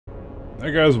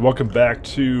Hey guys, welcome back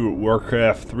to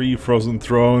Warcraft 3, Frozen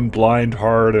Throne, Blind,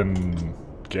 Hard, and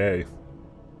Gay.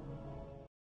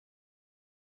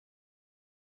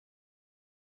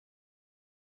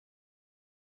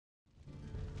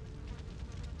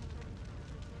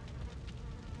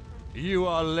 You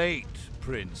are late,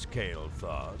 Prince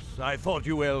Kael'thas. I thought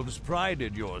you elves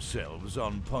prided yourselves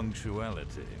on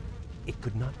punctuality. It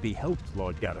could not be helped,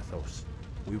 Lord Garithos.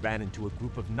 We ran into a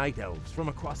group of night elves from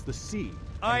across the sea.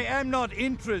 I am not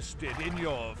interested in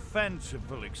your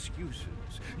fanciful excuses.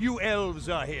 You elves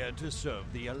are here to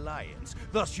serve the Alliance.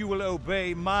 Thus you will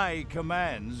obey my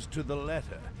commands to the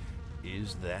letter.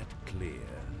 Is that clear?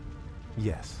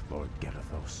 Yes, Lord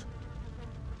Garithos.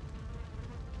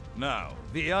 Now,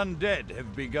 the undead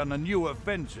have begun a new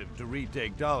offensive to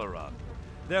retake Dalaran.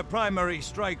 Their primary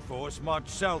strike force marched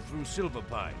south through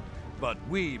Silverpine, but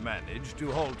we managed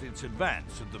to halt its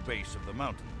advance at the base of the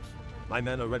mountains. My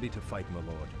men are ready to fight, my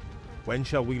lord. When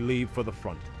shall we leave for the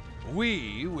front?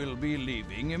 We will be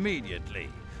leaving immediately,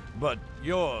 but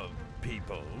your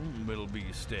people will be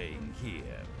staying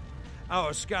here.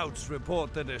 Our scouts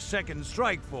report that a second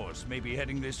strike force may be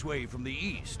heading this way from the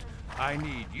east. I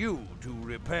need you to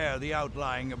repair the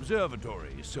outlying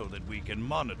observatories so that we can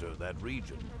monitor that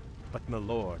region. But, my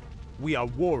lord, we are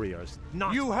warriors,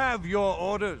 not— You have your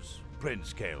orders,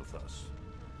 Prince Kael'thas.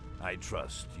 I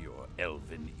trust your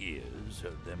elven ears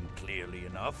heard them clearly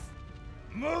enough.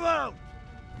 Move out!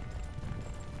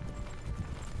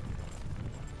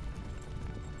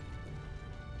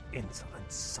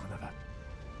 Insolent son of a—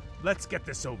 Let's get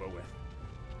this over with.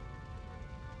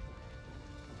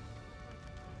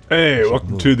 Hey,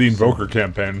 welcome to the Invoker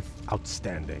campaign.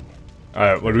 Outstanding.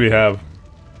 Alright, what do we have?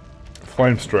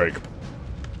 Flame Strike.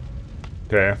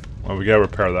 Okay, well we gotta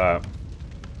repair that.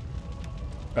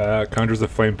 Conjures a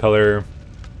flame pillar.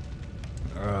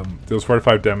 Deals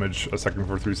 45 damage a second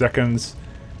for 3 seconds.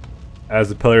 As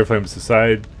the pillar flames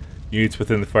aside, units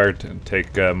within the fire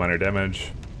take minor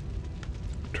damage.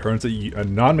 Turns a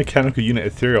non-mechanical unit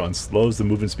ethereal and slows the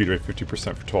movement speed by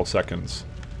 50% for 12 seconds.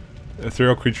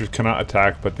 Ethereal creatures cannot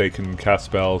attack, but they can cast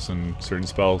spells, and certain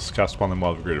spells cast upon them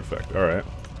will have a great effect. Alright.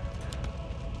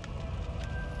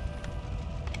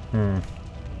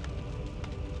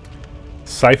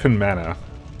 Siphon Mana.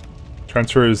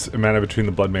 Transfers mana between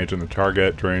the Blood Mage and the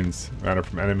target, drains mana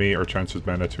from enemy, or transfers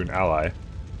mana to an ally.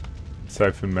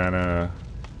 Siphon Mana...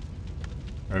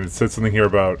 And it said something here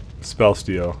about Spell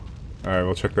Steal. Alright,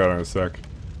 we'll check that out in a sec.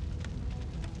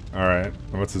 Alright,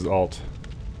 and what's his alt?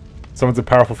 Summons a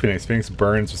powerful Phoenix. Phoenix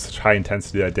burns with such high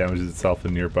intensity that it damages itself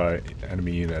and nearby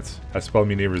enemy units. Has spell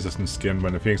immunity resistant skin.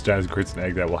 When the Phoenix dies, it creates an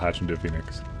egg that will hatch into a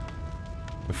Phoenix.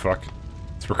 The fuck?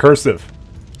 It's recursive!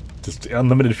 Just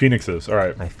unlimited Phoenixes.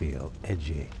 Alright. I feel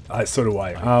edgy. So do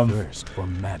I. Thirst for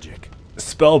magic.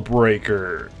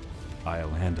 Spellbreaker.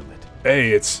 I'll handle it.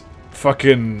 Hey, it's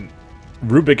fucking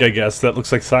Rubik, I guess. That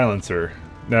looks like Silencer.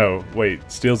 No,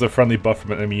 wait. Steals a friendly buff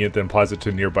from an enemy unit, then applies it to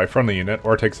a nearby friendly unit,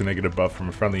 or takes a negative buff from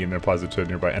a friendly unit and applies it to a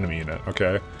nearby enemy unit.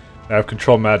 Okay. I have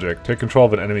control magic. Take control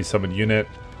of an enemy summoned unit.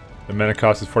 The mana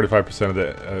cost is 45% of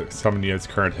the summoned unit's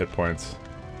current hit points.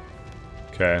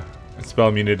 Okay. Spell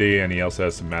immunity, and he also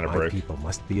has some mana break. People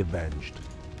must be avenged.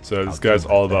 So this guy's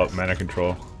all about mana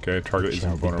control. Okay, target is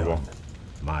invulnerable.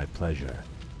 My pleasure.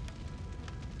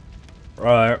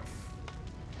 Alright.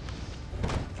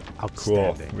 Cool.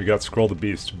 Outstanding. We got Scroll the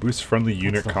Beast. Boosts friendly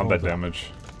unit the combat holdup?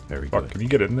 damage. Very Fuck, good. can you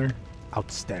get in there?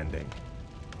 Outstanding.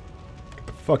 Get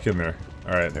the fuck in there.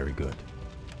 Alright. Very good.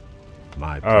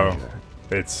 My Oh. pleasure.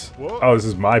 It's... Oh, this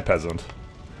is my peasant.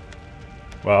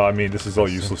 Well, I mean, this is all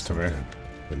useless to me.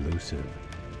 Elusive.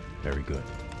 Very good.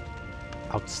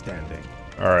 Outstanding.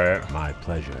 Alright. My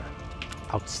pleasure.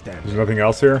 Outstanding. There's nothing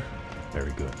else here?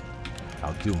 Very good.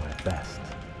 I'll do my best.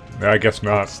 Yeah, I guess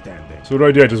not. Outstanding. So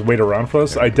what do? I just wait around for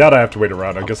this? I doubt I have to wait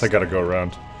around. I guess I gotta go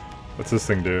around. What's this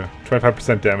thing do?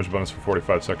 25% damage bonus for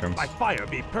 45 seconds. By fire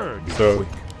be purged. So...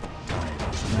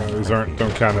 No, these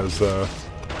don't count as, I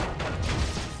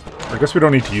guess we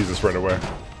don't need to use this right away.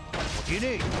 What do you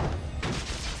need?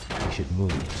 We should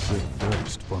move.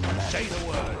 Thirst for Say magic. the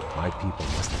word. My people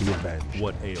must be avenged.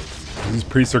 What ails you? These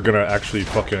priests are gonna actually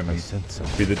fucking I sense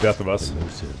something be the death of us.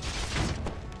 elusive.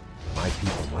 My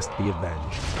people must be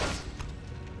avenged.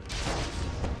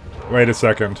 Wait a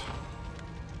second.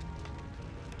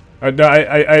 No,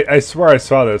 I swear I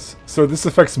saw this. So this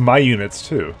affects my units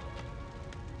too.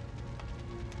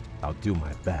 I'll do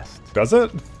my best. Does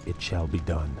it? It shall be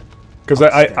done. Because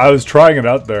I was trying it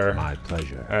out there. My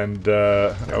pleasure. And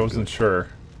I wasn't sure.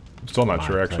 I'm still not My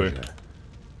sure actually. pleasure.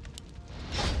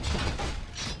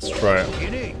 Let's try it. What do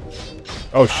you need?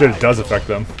 Oh shit, it does affect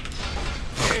them.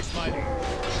 Yes, my lord.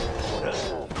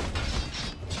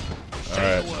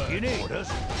 Alright. You need orders.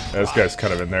 Yeah, this guy's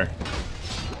kind of in there.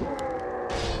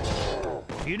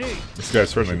 You need. This guy's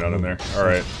certainly not in there.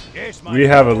 Alright. Yes, my We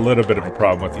have a little bit of a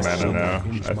problem with mana now,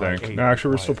 I think. No,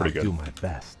 actually, we're still pretty I'll do good. my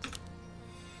best.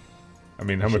 I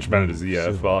mean, how much mana does he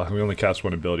have? Well, we only cast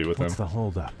one ability with him. What's the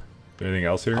holdup? Anything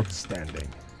else here? Outstanding.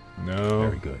 No.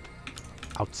 Very good.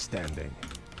 Outstanding.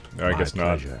 No, I guess My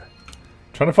not. pleasure.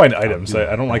 Trying to find items. do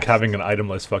I don't my like best. having an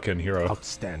itemless fucking hero.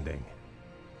 Outstanding.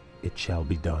 It shall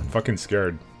be done. I'm fucking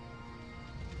scared.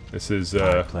 This is,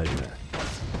 My pleasure.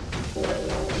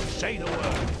 Say the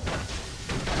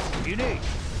word. You need.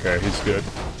 okay, he's good.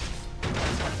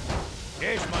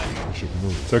 Yes, my liege. We should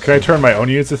move. So can I turn my own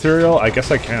units ethereal? I guess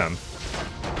I can.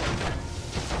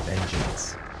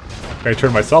 Vengeance. Can I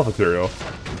turn myself ethereal?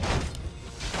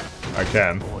 I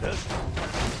can. Orders.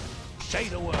 Say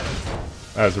the word.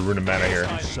 There's a rune of mana here.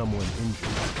 Yes, Someone injured.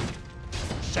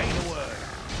 Say the word.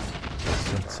 I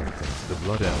sense something. The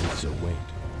blood elves await.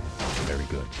 Very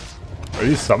good. Are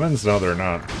these summons? No, they're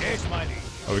not. Yes, my liege.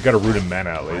 Oh, we got a rune of mana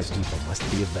at My least. people must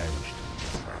be avenged.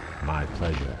 My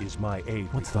pleasure. Is my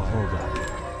aid. What's the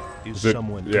holdup? Is It-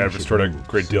 someone yeah, I've injured? restored a Move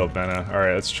great deal of soon. mana.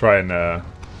 Alright, let's try and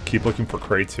keep looking for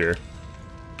crates here.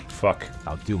 Fuck.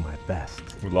 I'll do my best.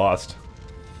 We lost.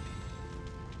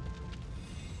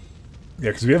 Yeah,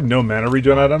 because we have no mana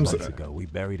regen items. Months ago, we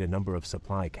buried a number of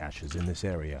supply caches in this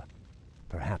area.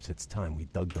 Perhaps it's time we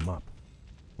dug them up.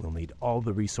 We'll need all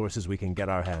the resources we can get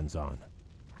our hands on.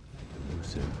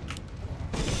 Elusive.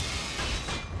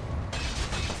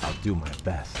 I'll do my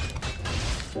best.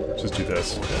 Just do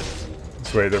this.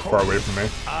 This way, they're far away from me.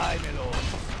 Aye, my lord.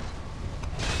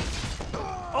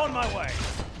 On my way.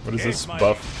 What is Yes, this my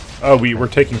buff? Oh, we're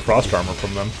taking frost armor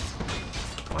from them.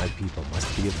 My people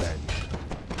must be avenged.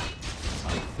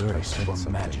 I thirst for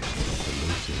magic.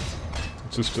 Elusive.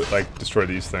 Let's just like destroy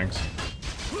these things.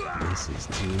 This is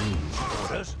too easy.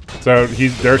 Orders. So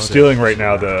they're stealing right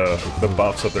now the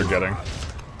buffs that they're getting,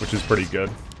 which is pretty good.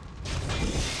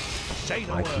 Say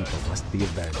the My word. people must be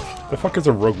avenged. The fuck is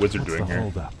a rogue wizard What's doing the here?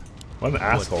 holdup? What an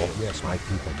asshole. Yes, my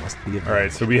people must be avenged.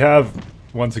 Alright, so we have,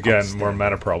 once again, more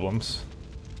mana problems.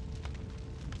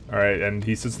 Alright, and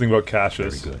he said something about Very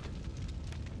caches. good.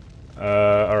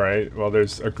 Alright, well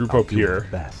there's a group I'll up do my here.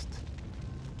 best.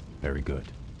 Very good.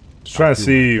 Just trying to do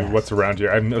see my best. what's around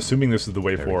here. I'm assuming this is the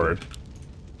way Very forward.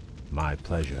 My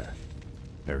pleasure.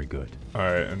 Very good.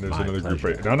 Alright, and there's My another group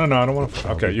pleasure. right... No, I don't want to...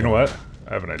 shall Okay, be you know done. what?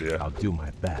 I have an idea. I'll do my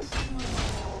best.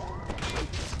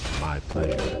 My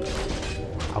pleasure.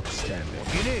 Outstanding.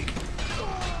 You need.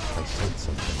 I sense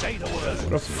something. Say the word.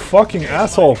 What a fucking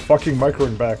asshole! Fucking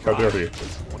microing back. How dare he?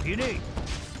 What do you need?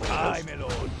 Aye, my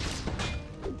lord.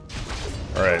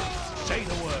 Alright. Say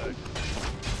the word.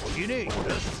 What do you need?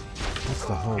 Orders. What's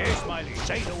the holdup? Yes, my liege.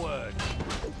 Say the word.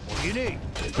 What do you need?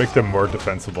 Make them more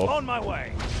defensible. On my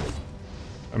way.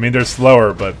 I mean, they're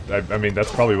slower, but I mean,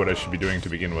 that's probably what I should be doing to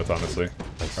begin with, honestly.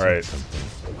 I sense Alright, something.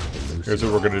 Elusive. here's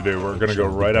what we're gonna do. We're gonna go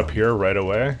right up here, right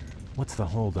away. What's the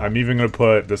holdup? I'm even gonna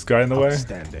put this guy in the way.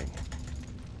 Outstanding.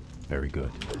 Very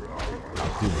good.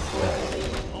 I'll do my best.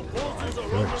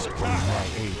 First, when my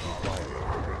aid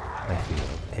required. I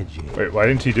feel edgy. Wait, why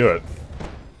didn't he do it?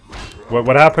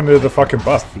 What happened to the fucking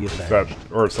buff? Be That, avenged.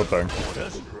 or something.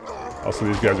 Orders. Also,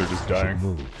 these guys are just dying.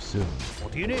 Move soon.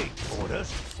 What do you need?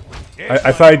 Orders. I Yes,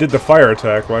 thought I did the fire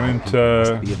attack. Why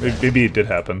didn't maybe it did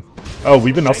happen? Oh,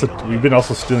 we've been also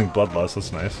stealing bloodlust.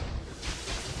 That's nice.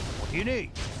 What do you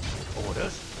need?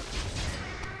 Orders.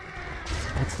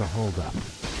 What's the holdup?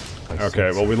 I Okay,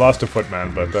 sense well we lost a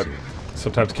footman, but that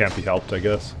sometimes can't be helped, I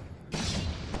guess.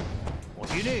 What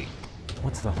do you need?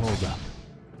 What's the holdup?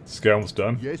 This guy almost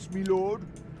done. Yes, me lord.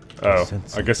 Oh,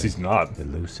 sense I guess he's not.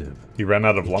 Elusive. He ran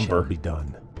out of It shall lumber. be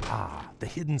done. Ah, the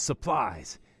hidden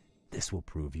supplies. This will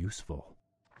prove useful.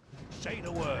 Say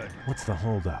the word. What's the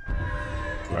holdup?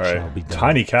 It All shall be right, done.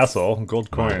 tiny castle, gold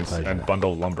My coins, pleasure. and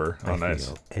bundle of lumber. I Oh, nice.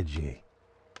 feel edgy.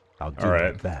 I'll do All my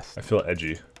right, best. I feel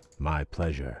edgy. My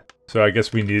pleasure. So I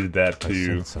guess we needed that I to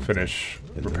sense something finish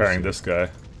elusive. repairing this guy.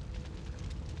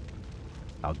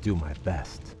 I'll do my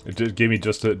best. It just gave me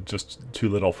just too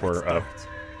little for.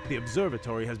 The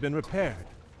observatory has been repaired.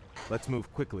 Let's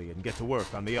move quickly and get to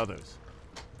work on the others.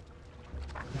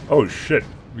 Oh shit!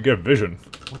 We get vision.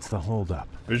 What's the holdup?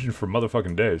 Vision for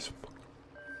motherfucking days.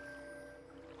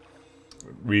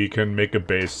 We can make a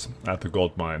base at the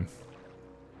gold mine.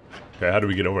 Okay, how do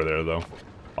we get over there though?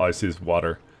 All I see is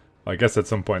water. I guess at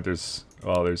some point there's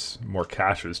more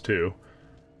caches too.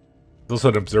 There's also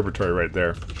an observatory right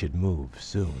there. We should move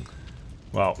soon.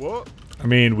 Wow. I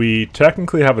mean, we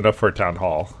technically have enough for a town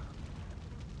hall.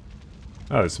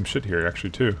 Oh, there's some shit here actually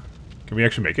too. Can we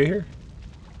actually make it here?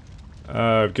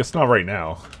 Guess not right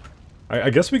now. I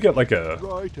guess we get like a...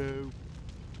 Righto.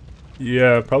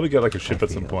 Yeah, probably get like a ship I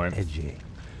at some feel point. edgy.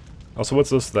 Also, what's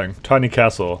this thing? Tiny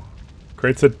castle.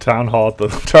 Creates a town hall at the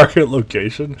target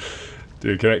location.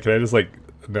 Dude, can I just like...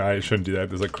 No, I shouldn't do that.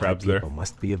 There's like crabs there. People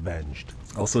must be avenged.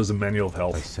 Also, there's a manual of I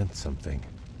health. sent something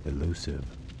elusive.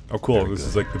 Oh, cool. Very This good.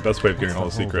 is like the best way of getting all the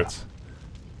What's the secrets.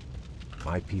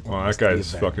 My people. Well, that must be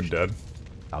guy's avenged. fucking dead.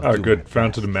 I'll Oh, do good. my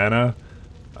Fountain of best.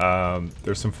 mana.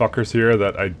 There's some fuckers here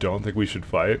that I don't think we should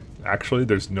fight. Actually,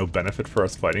 there's no benefit for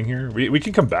us fighting here. We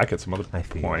can come back at some other I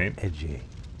feel point. edgy.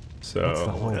 What's the So,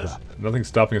 holdup? nothing's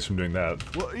stopping us from doing that.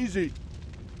 What is it?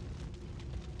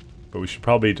 But we should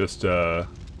probably just,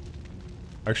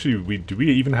 Actually, do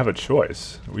we even have a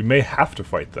choice? We may have to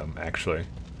fight them, actually.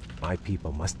 My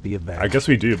people must be avenged. I guess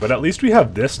we do, but at least we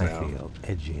have this I now. feel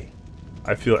edgy.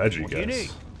 I feel edgy, What do you guys.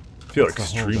 need? I feel What's the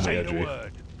holdup? extremely Say the edgy.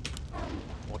 word.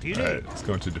 What do you Alright, need? let's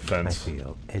go into I defense.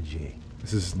 feel edgy.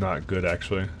 This is not good,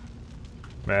 actually.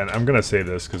 Man, I'm gonna say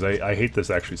this, because I hate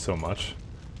this actually so much.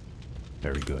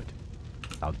 Very good.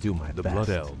 I'll do my The best. Blood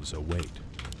Elves await.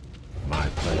 My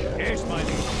pleasure. Yes, my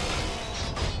lord.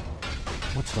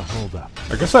 What's the holdup?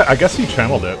 I guess he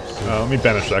channeled it. Let me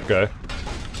banish that guy.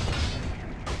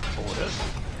 Orders.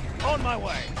 On my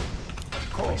way. Of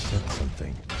I course. sent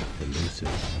something elusive.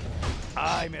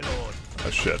 Aye, my lord. Oh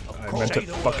shit. I course. meant to Say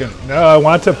the fucking... word. No, I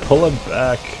wanted to pull him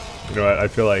back. You know what? I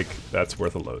feel like that's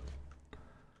worth a load.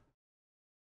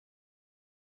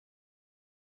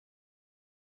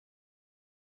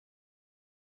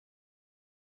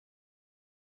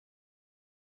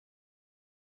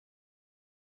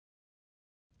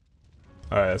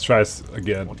 Alright, let's try this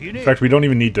again. What do you In need? fact, we don't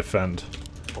even need defend.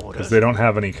 Because Orders. they don't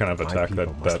have any kind of My attack people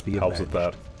that must be helps with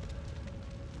that. avenged.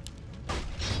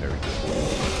 Very good.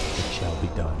 It shall be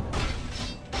done.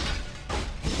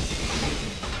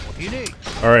 What do you need?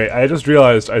 Alright, I just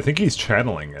realized, I think he's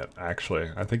channeling it, actually.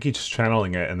 I think he's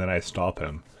channeling it, and then I stop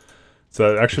him.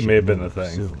 So that actually may have been the Move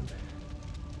thing. soon.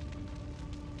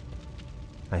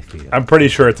 I feel I'm pretty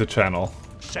sure it's a channel.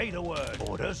 Say the word.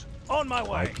 Orders. On my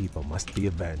my way. people must be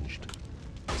avenged.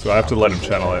 So I have to let him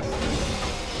channel it.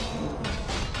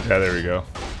 Yeah, there we go.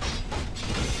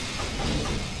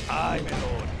 Aye, my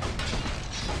lord.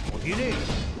 What do you need?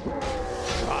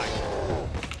 Right.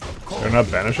 Of course. They're not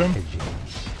banish him? Edgy.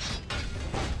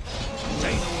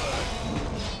 Say the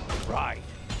word. Right.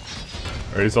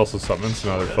 Or he's also summoned, so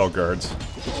now they're fell guards.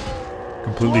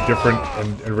 Completely different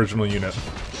and original unit.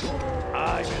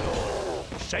 Aye, my lord.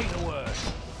 Say the word.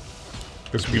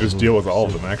 Guess we can just deal with all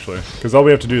of them, actually. Because all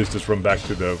we have to do is just run back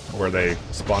to the where they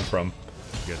spawn from.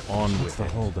 Get on What's with the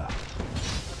it. holdup?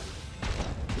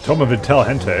 Tome of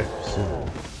Intelligente. Soon.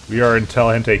 We are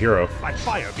Intelligente hero. By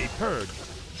fire be purged.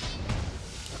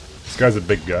 This guy's a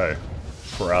big guy.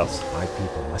 For us. My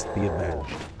people must be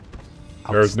avenged.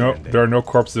 There are no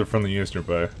corpses from the units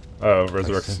nearby. Oh, I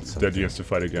resurrects sent dead units to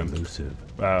fight again. elusive.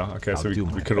 Wow, okay, so I'll do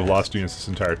we my could have best. lost units this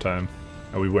entire time.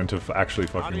 And we wouldn't have actually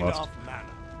fucking Not lost. enough mana.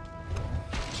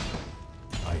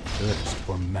 I thirst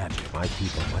for magic. My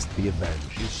people must be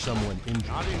avenged. Is someone injured?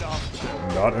 Not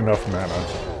enough. Not enough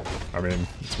mana. I mean,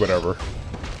 it's whatever.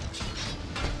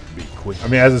 Be quick. I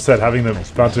mean, as I said, having the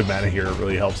fountain mana here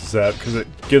really helps us out, because it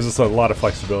gives us a lot of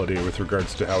flexibility with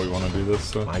regards to how we want to do this.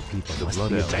 So My people The must Blood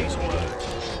be Elves Say the avenged.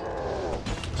 word.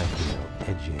 I feel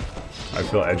edgy. I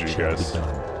feel edgy, Shall be guys.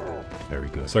 done. Very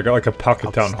good. So I got like a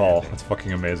pocket town hall. Outstanding. That's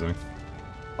fucking amazing.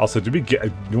 Also, did we get?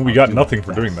 We got do my nothing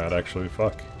for doing best. that, actually.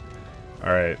 Fuck.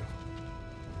 All right.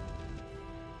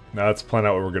 Now let's plan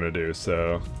out what we're gonna do.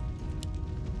 So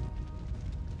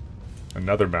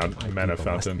another My mana people must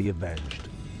fountain. be avenged.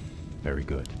 Very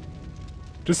good.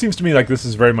 Just seems to me like this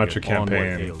is very much a Get on what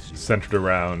campaign ails you. centered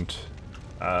around.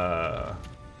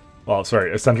 Well,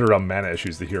 sorry, it's centered around mana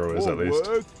issues. The hero is at least.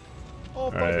 Forward.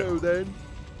 Off I Alright. go then.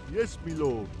 Yes, me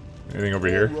lord. Anything over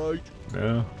here? Alright.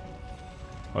 No.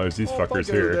 Oh, there's these Off I fuckers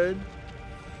go here. then.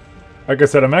 Like I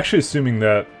said, I'm actually assuming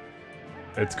that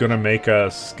it's gonna make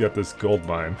us get this gold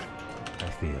mine. I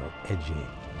feel edgy.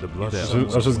 The Blood Let's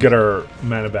Elves. just get our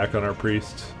mana back on our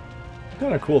priest.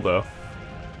 Kinda cool though.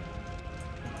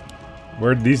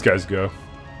 Where'd these guys go?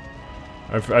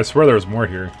 I swear there was more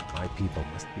here. My people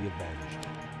must be avenged.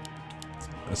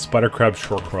 A spider crab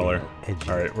short I crawler. feel edgy.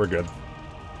 Alright, we're good.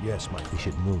 Yes, my We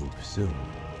should move soon.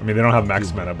 I mean, they don't have max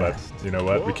Do my mana, but best. you know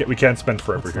what? We can't spend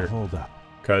forever What's the here. holdup?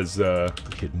 Because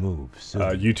We should move soon.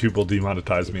 YouTube will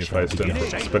demonetize me if I Shall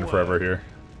we spend forever here.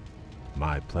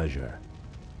 My pleasure.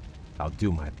 I'll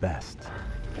do my best.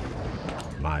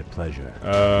 My pleasure.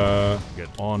 get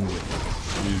on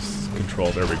with it. Use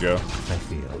control. There we go. I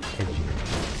feel edgy.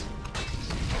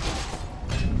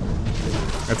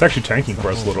 It's actually tanking for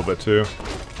us a little bit too.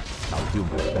 I'll do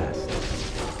my best.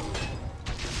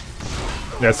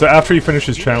 Yeah, so after he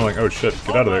finishes channeling... Oh shit,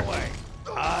 get out of there. Way.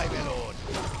 Aye, my lord.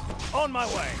 On my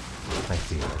way. I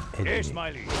feel edgy. Yes, my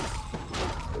liege.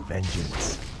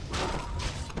 Vengeance.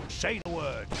 Say the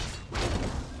word.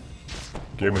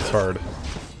 Game is hard.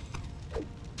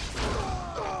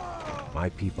 My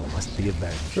people must be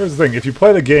avenged. Here's the thing, if you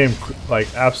play the game,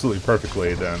 like, absolutely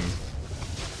perfectly, then...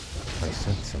 I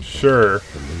sense something. Sure.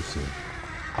 Elusive.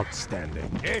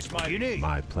 Outstanding. Yes, my liege.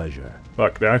 My pleasure.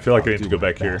 Fuck, now I feel like I I'll need to do go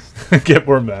my back here. best. Get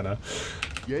more mana.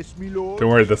 Yes, me lord. Don't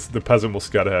worry, the peasant will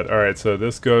scout ahead. Alright, so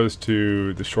this goes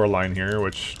to the shoreline here,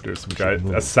 which there's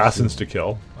some assassins to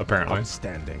kill, apparently.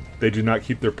 Outstanding. They do not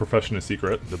keep their profession a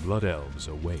secret. The Blood Elves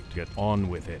await. Get on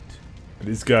with it.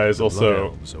 These guys The also Blood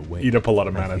Elves await. eat up a lot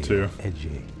of I mana feel too.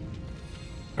 edgy.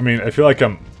 I mean, I feel like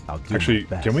I'm... I'll do Actually,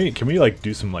 my best. can we like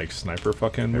do some like sniper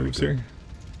fucking Very moves good. here?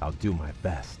 I'll do my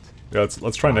best. Yeah,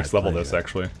 let's try My next level this pleasure.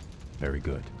 actually. Very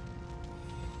good.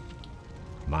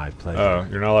 My pleasure. Oh,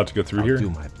 you're not allowed to go through I'll here? do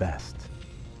my best.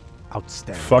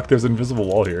 Outstanding. Fuck, there's an invisible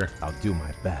wall here. I'll do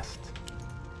my best.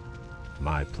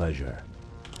 My pleasure.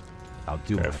 I'll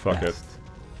do Okay, my fuck it. best.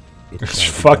 It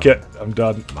shall be Fuck done. it, I'm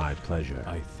done. My pleasure.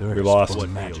 I thirst We lost. for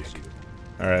Magic. magic.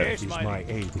 Alright, Yes, Is my my liege.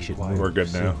 aid We should required? we're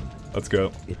good now. soon. Let's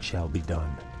go. It shall be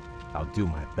done. I'll do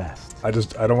my best. I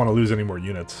don't want to lose any more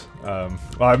units. Well,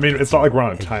 I mean, it's not like we're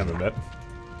on a time limit.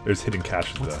 There's hidden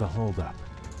caches What's the though. holdup?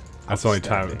 That's the only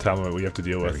time Outstanding. limit we have to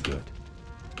deal Very with. good.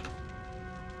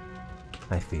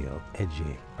 I feel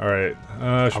edgy.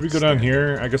 Alright, should we go down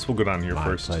here? I guess we'll go down here My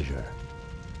first. pleasure.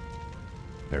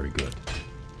 Very good.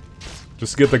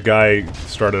 Just to get the guy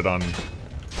started on...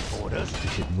 Orders. We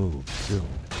should move soon.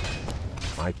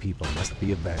 My people must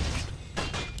be avenged.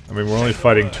 I mean, we're only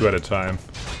fighting 2 at a time.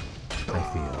 I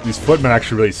feel These footmen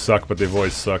actually really suck, but they've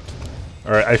always sucked.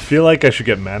 Alright, I feel like I should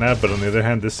get mana, but on the other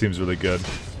hand, this seems really good.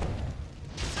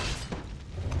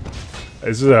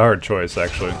 This is a hard choice,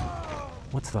 actually.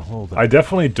 what's the holdup? I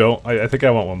definitely don't... I think I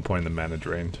want 1 point in the mana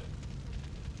drained.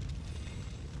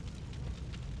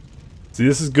 See,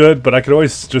 this is good, but I could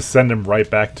always just send him right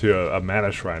back to a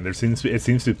mana shrine. It seems to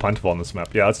be plentiful on this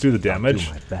map. Yeah, let's do the damage,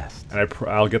 I'll do my best. and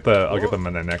I'll get the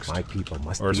mana next. My people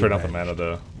must Or be sorry, not the avenged.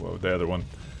 mana, the other one.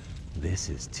 This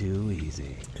is too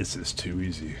easy. This is too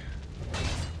easy.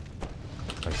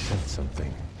 I sense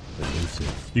something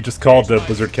elusive. You just called the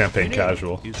Blizzard campaign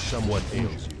casual. Is someone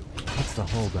ails you? What's the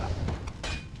holdup?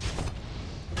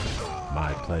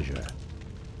 My pleasure.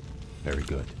 Very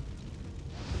good.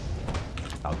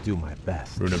 I'll do my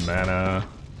best. Rune of mana.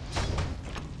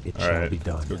 It shall Alright, be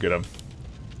done. let's go get him.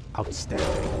 Outstanding.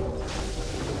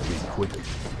 Be quick.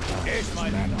 Yes, my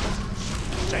liege.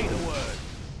 Say the word.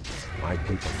 My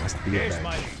people must be Yes,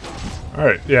 my avenged. liege.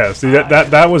 Alright, yeah, see,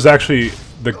 that was actually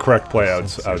the correct play, I would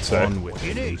say. On with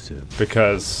it. Elusive.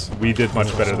 Because we did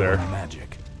much better there.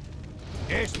 Magic.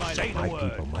 Yes, my say the My word.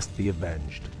 people must be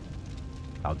avenged.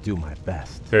 I'll do my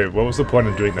best. Okay, what was the point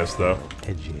of doing this, though?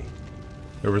 Edgy.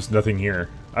 There was nothing here.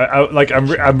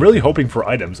 I'm really hoping for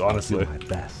items, I'll honestly. do my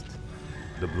best.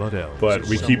 The Blood Elves. But is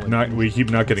we keep someone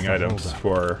not getting What's the items holdup?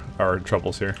 for our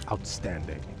troubles here.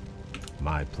 Outstanding.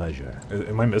 My pleasure.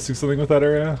 Am I missing something with that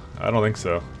area? I don't think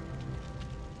so.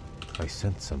 I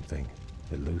sense something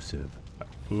elusive.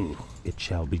 Ooh, It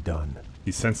shall be done.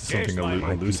 he senses Yes, something my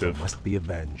My elusive. people must be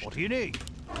avenged. What do you need?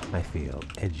 I feel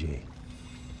edgy.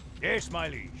 Yes, my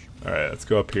liege. Alright, let's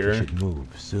go up We here. should move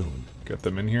soon. Get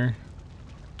them in here.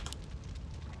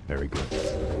 Very good.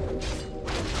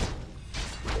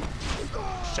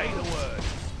 Say the word.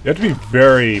 You have to be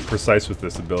very precise with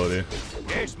this ability.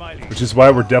 Yes, my liege. Which is why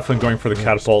we're definitely going for the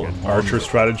catapult archer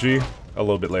strategy a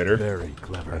little bit later. very I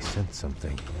clever. sense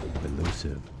something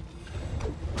elusive.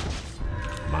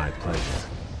 My pleasure.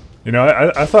 You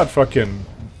know, I thought fucking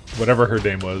whatever her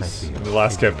name was in the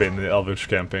last campaign, the Elvish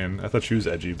campaign, I thought she was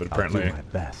edgy, but I'll do apparently my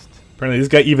best. this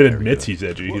guy even Very admits good. he's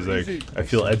edgy. He's What like, is it? I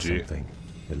feel sense edgy. Something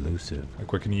elusive.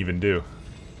 Like, what can you even do?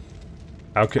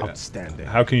 Outstanding.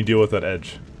 How can you deal with that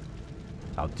edge?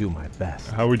 I'll do my best.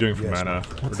 How are we doing for Yes, mana?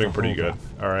 We're What's doing the pretty good.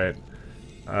 holdup? Alright.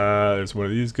 There's one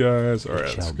of these guys. Alright,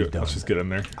 let's shall go. be done. Let's just get in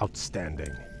there.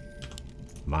 Outstanding.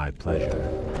 My pleasure.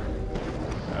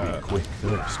 Quick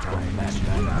thirst for magic.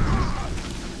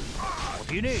 What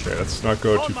do you need? Okay, let's not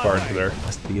go too far into there.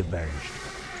 Must be avenged.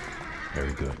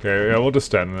 Very good. Okay, yeah, we'll just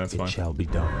stand and that's It fine. shall be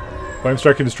done. Flame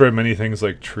strike can destroy many things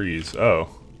like trees. Oh.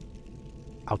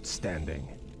 Outstanding.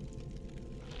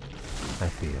 I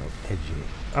feel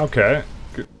edgy. Okay.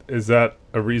 Is that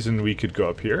a reason we could go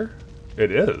up here?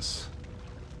 It is.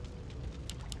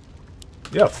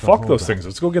 Yeah, fuck those holdup? things.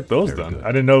 Let's go get those Very done. good. I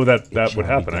didn't know that shall would be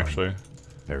happen, done. actually.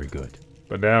 Very good.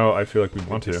 But now I feel like we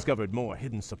want to. Discovered more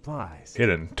hidden supplies.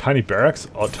 Hidden. Tiny barracks?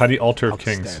 Oh, tiny altar of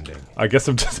kings. Outstanding. I guess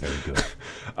I'm just... Very good.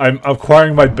 I'm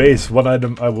acquiring my base one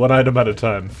item at a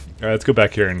time. Alright, let's go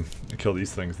back here and kill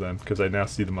these things then, because I now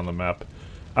see them on the map.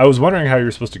 I was wondering how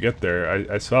you're supposed to get there.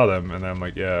 I saw them, and I'm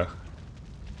like, yeah.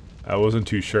 I wasn't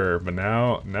too sure, but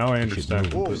now I understand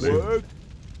completely. Forward.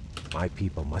 My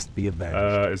people must be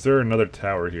avenged. Is there another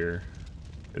tower here?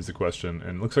 Is the question.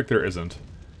 And it looks like there isn't.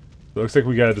 It looks like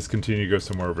we gotta just continue to go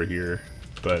somewhere over here.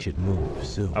 We But should move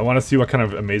soon. I want to see what kind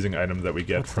of amazing items that we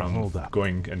get What's the from holdup?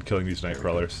 going and killing these night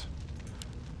crawlers.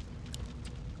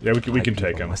 Yeah, we can My take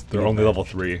people them. must be They're only level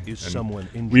avenged. 3. Is and someone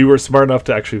injured? we were smart enough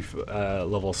to actually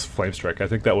level Flame Strike. I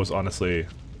think that was honestly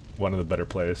one of the better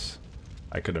plays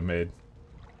I could have made.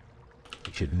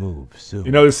 We should move soon.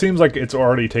 You know, it seems like it's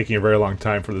already taking a very long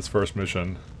time for this first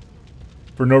mission.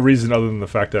 For no reason other than the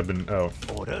fact I've been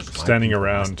Orders. My standing people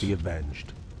around must be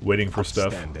avenged. waiting for stuff.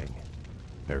 Outstanding.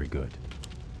 Very good.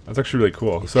 That's actually really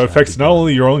cool. It So it shall affects be not done.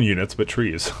 only your own units, but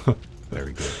trees.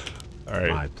 Very good. Alright.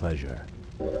 My pleasure.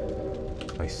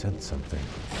 I sense something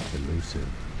elusive.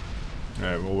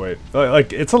 Alright, we'll wait.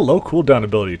 Like, it's a low cooldown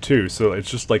ability too, so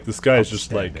it's just like this guy is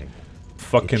just like Outstanding. It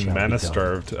fucking shall be mana done.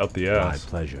 starved out the My ass.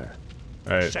 pleasure.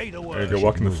 Alright, Say the there you word. go,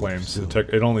 walk in the Move flames. soon.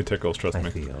 It only tickles, trust I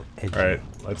me. feel edgy. Alright,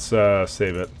 let's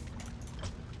save it.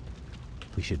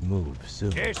 We should move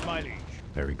soon. Yes, my liege.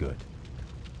 Very good.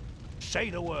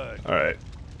 Say the word. Alright,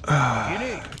 You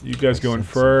need. you guys I going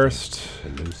sense first.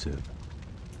 something Elusive.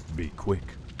 Be quick.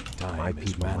 Time My is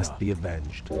people mana. must be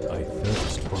avenged. I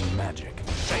thirst for magic.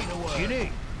 Say the word. You need.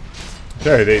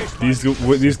 Okay,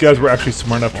 these guys were actually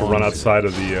smart enough to run outside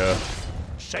of the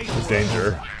Say the word.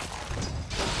 danger.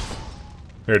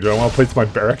 Here, do I want to place my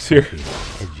barracks here?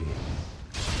 Feel edgy.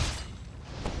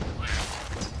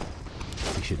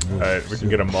 We should move Alright, we can soon.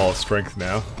 get a Maul of Strength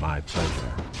now. My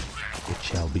pleasure. It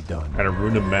shall be done. And a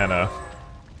Rune of Mana.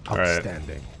 Alright.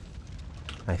 Outstanding.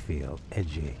 I feel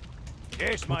edgy.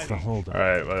 Yes, my What's the liege. holdup?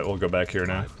 Alright, we'll go back here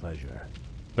My now. pleasure.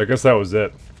 I guess that was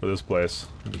it for this place.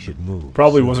 We should move.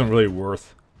 Probably soon. wasn't really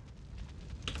worth.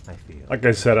 I feel. Like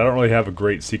I said, I don't really have a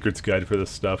great secrets guide for this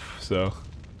stuff, so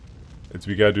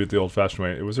we gotta do it the old-fashioned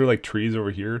way. Was there like trees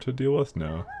over here to deal with?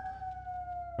 No.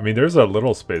 I mean, there's a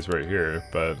little space right here,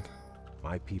 but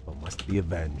My people must be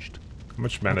avenged. how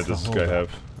much mana What's the does this guy holdup?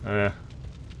 have?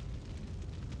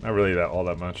 Not really all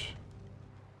that much.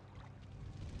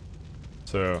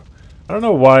 So, I don't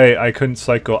know why I can't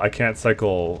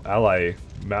cycle ally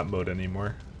map mode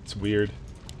anymore. It's weird.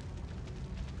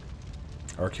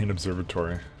 Arcane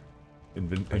Observatory. I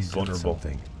sense Invulnerable.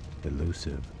 something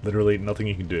elusive. Literally nothing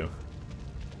you can do.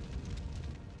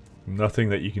 Nothing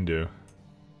that you can do.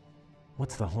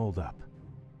 What's the holdup?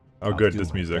 Oh I'll good, do this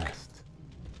my music. best.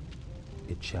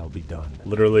 It shall be done.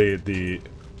 Literally the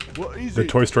What is the it?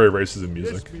 Toy Story racism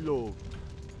music. Yes, me lord.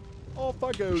 Off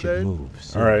I go We should then. move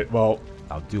soon. Alright, well,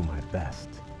 I'll do my best.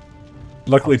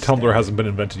 luckily Tumblr Outstanding. hasn't been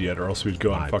invented yet, or else we'd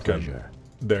go My and fucking pleasure.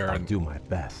 there I'll and do my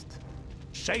best.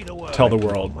 Say the word. tell the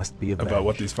people world must be about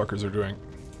what avenged. these fuckers are doing.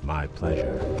 My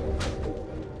pleasure.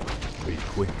 Be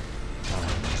quick.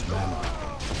 Time is mana.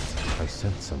 I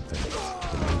sense something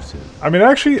elusive. I mean,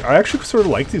 I actually sort of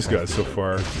like these guys so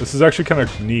far. This is actually kind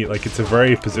of neat. Like, it's a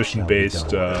very position-based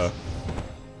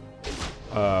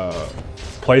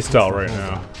playstyle right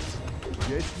now.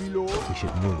 Yes, me lord. We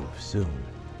should move soon.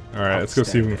 All right, let's go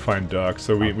see if we can find Duck.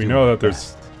 So we I'll do know my that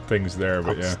there's best. things there,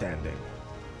 but yeah. Outstanding.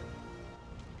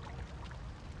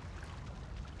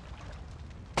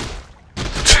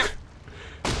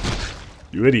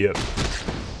 You idiot.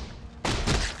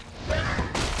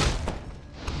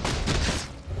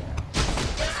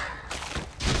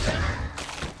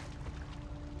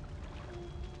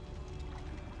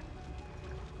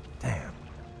 Damn.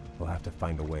 We'll have to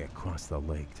find a way across the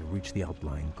lake to reach the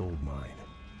outlying gold mine.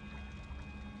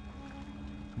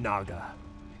 Naga,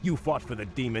 you fought for the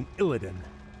demon Illidan.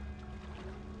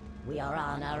 We are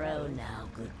on our own now,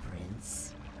 good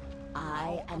prince.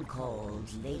 I am called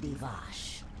Lady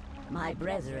Vash. My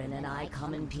brethren and I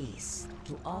come in peace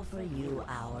to offer you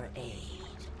our aid.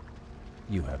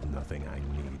 You have nothing I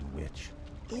need, witch.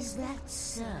 Is that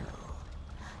so?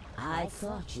 I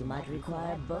thought you might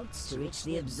require boats to reach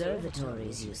the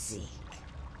observatories you seek.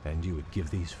 And you would give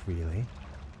these freely?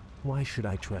 Why should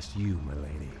I trust you, my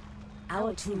lady?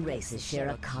 Our two races share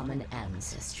a common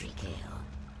ancestry, Kale.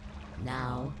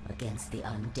 Now, against the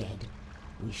undead,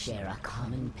 we share a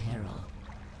common peril.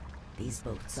 These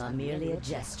boats are merely a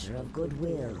gesture of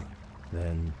goodwill.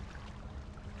 Then,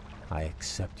 I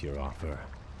accept your offer.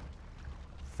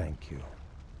 Thank you.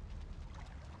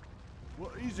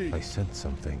 What is it? I sense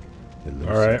something elusive.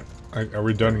 Alright. Are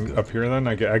we done up here then?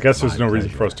 I guess there's no reason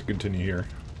for us to continue here.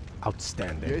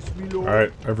 Outstanding. Yes, me lord.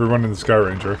 Alright, everyone in the Sky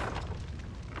Ranger.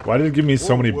 Why did it give me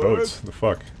so many boats? The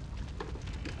fuck?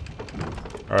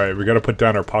 Alright, we gotta put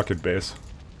down our pocket base.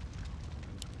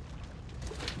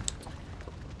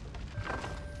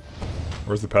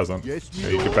 Where's the peasant? Yes, Yeah,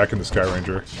 you get back in the Sky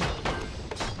Ranger.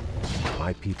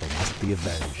 My people must be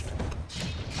avenged.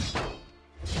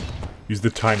 Use the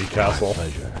tiny castle. My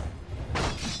pleasure.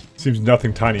 Seems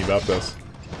nothing tiny about this.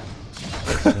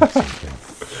 I sense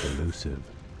something elusive.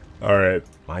 Alright.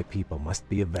 My people must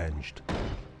be avenged.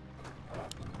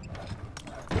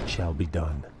 It shall be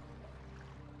done.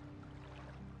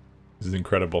 This is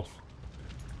incredible.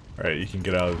 Alright, you can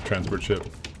get out of the transport ship.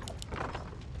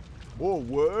 More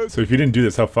work. So if you didn't do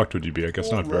this, how fucked would you be? I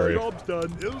guess not very. Job's done.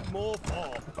 Build more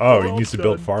farm. Oh, he needs to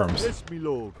build farms. Yes, me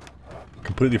lord.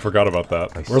 Completely forgot about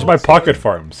that. I Where's saw my pocket something.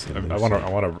 farms? I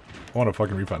want a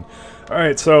fucking refund.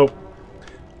 Alright, so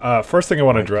first thing I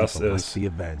want to address people must is be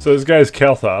avenged. so this guy is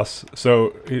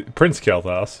Kael'thas, Prince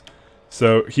Kael'thas.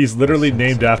 So he's literally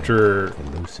named after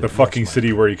the fucking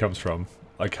city where he comes from.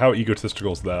 Like, how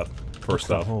egotistical is that? First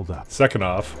So off. hold up. Second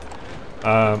off,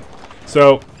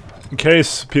 so in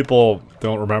case people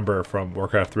don't remember from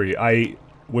Warcraft 3, I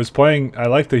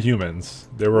liked the humans.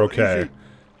 They were okay.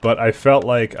 But I felt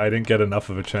like I didn't get enough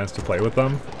of a chance to play with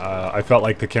them. I felt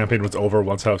like the campaign was over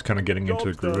once I was kind of getting into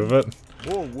the groove of it.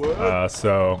 More work.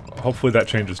 So hopefully that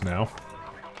changes now.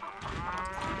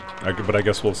 But I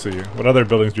guess we'll see. What other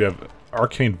buildings do we have?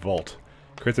 Arcane Vault.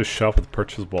 Creates a shop with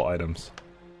purchasable items.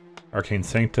 Arcane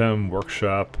Sanctum,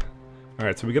 Workshop.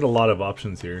 Alright, so we get a lot of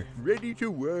options here. Ready to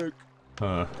work.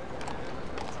 Huh.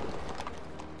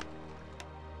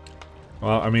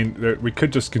 Well, I mean, we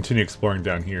could just continue exploring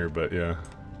down here, but yeah.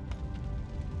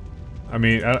 I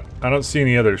mean, I don't see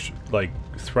any other,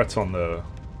 threats on the...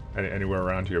 anywhere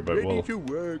around here, but Ready we'll... to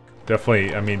work.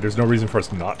 Definitely, I mean, there's no reason for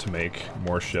us not to make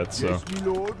more shit, so... Yes, me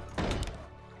lord.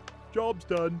 Job's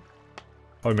done.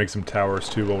 Probably make some towers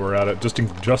too while we're at it, just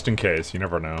in case. You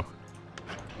never know.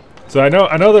 So I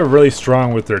know they're really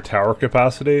strong with their tower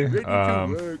capacity. Ready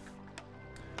to work.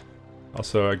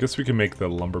 Also, I guess we can make the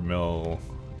lumber mill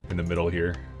in the middle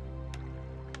here.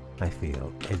 I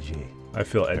feel edgy. I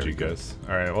feel edgy, Very good. guys.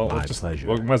 All right, well, My we pleasure.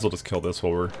 might as well just kill this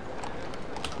while we're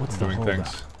What's the doing hold things.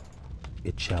 up?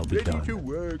 It shall be Ready done. to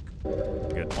work.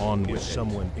 Get on With with it.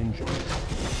 someone injured.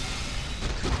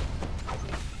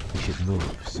 We should move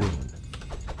soon.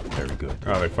 Very good.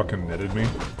 Oh, they fucking knitted me.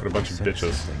 What a bunch of Sense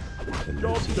bitches. something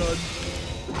Job's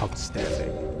elusive. done.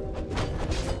 Outstanding.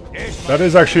 That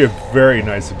is actually a very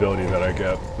nice ability that I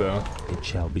get, though. It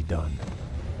shall be done.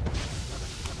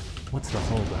 What's the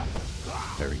hold up?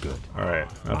 Very good. All right,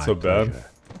 not My so bad. pleasure.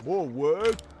 More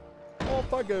work.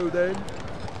 Off I go then.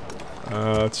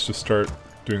 Let's just start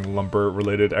doing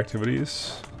lumber-related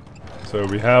activities. So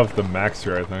we have the max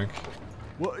here, I think.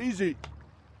 What is it?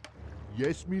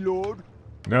 Yes, me lord.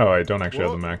 No, I don't actually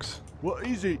have What? the max. What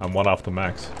is it? I'm one off the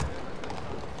max.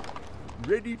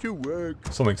 Ready to work.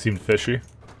 Something seemed fishy.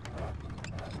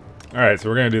 Alright, so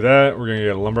we're gonna do that. We're gonna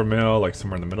get a lumber mill, like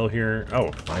somewhere in the middle here.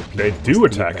 Oh, My they people do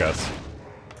must be attack avenged. us.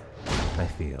 I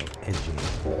feel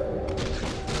edgy.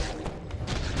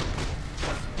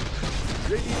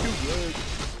 Ready to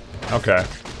work. Okay.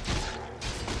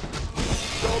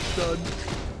 Job's done.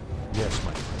 Yes,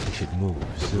 my friend. We should move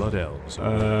soon. Blood elves. I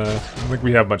don't think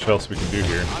we have much else we can do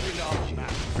here. Edgy.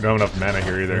 We don't have enough mana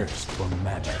here either. Thirst for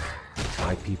magic.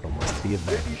 My people must be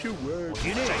avenged. Ready to work.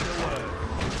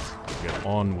 Get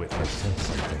on with I it. sense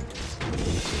something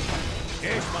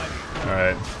elusive.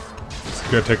 Alright. Just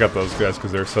gonna take out those guys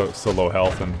because they're so low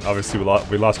health, and obviously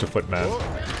we lost a footman.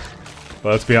 But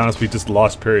let's be honest, we just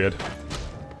lost, period.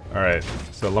 Alright,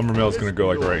 so lumber mill is gonna go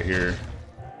like right here.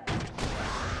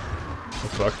 The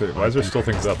fuck? Why is there still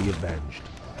things up? Be avenged.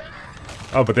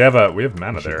 Oh, but we have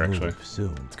mana We should there, actually. move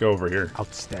soon. Let's go over here.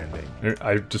 Outstanding.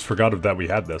 I just forgot that we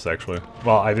had this, actually.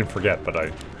 Well, I didn't forget, but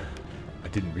I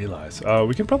didn't realize.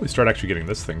 We can probably start actually getting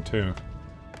this thing, too.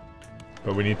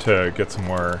 But we need to get some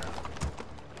more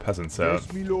peasants out.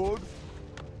 Yes, me lord.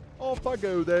 Off I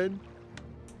go then.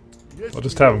 Yes, We'll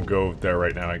just me have them lord. go there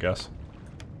right now, I guess.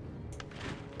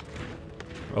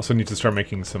 We also need to start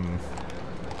making some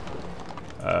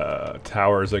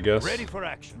towers, I guess. Ready for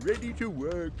action. Ready to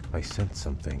work. I sense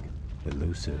something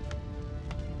elusive.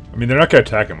 I mean, they're not gonna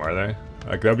attack him, are they?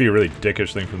 Like, that'd be a really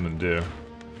dickish thing for them to do.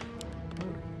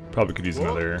 Probably could use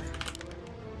another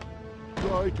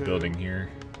Right. building here.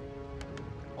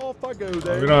 Off I go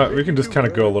then. We can Ready just to kind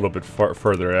of go a work. little bit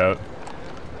further out.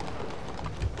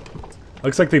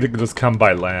 Looks like they could just come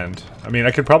by land. I mean,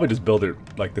 I could probably just build it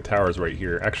like the towers right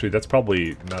here. Actually, that's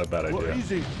probably not a bad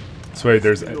idea. This way,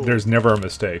 there's never a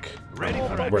mistake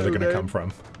on where they're gonna come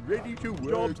from. Ready to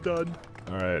work. Job's done.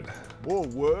 All right. More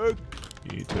work.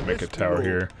 You need to make a tower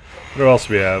here. What else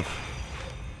we have?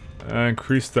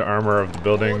 Increase the armor of the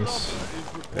buildings.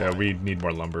 Yeah, we need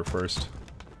more lumber first.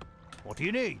 What do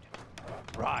you need?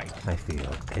 Right. I feel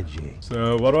edgy.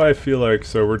 So what do I feel like?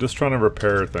 So we're just trying to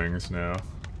repair things now.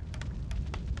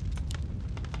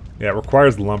 Yeah, it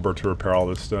requires lumber to repair all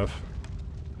this stuff.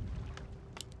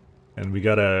 And we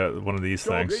got one of these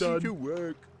things. Ready to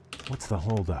work. What's the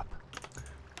holdup?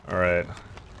 Alright.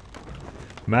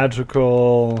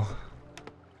 Magical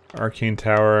arcane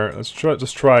tower. Let's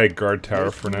just try guard tower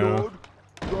Yes, for now. Lord.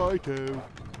 Righto.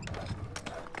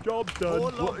 Job's done.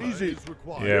 What is it?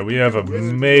 Yeah, we have a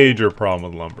major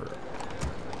problem with lumber.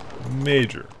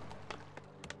 Major.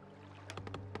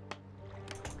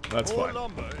 That's fine.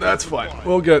 That's fine.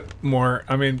 We'll get more.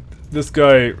 I mean, this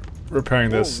guy repairing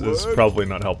this is probably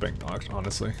not helping,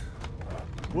 honestly.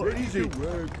 What is it?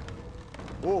 Work.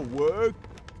 More work.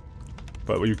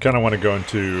 But you kind of want to go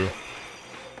into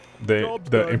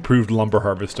the improved lumber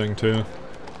harvesting too.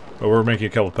 But we're making a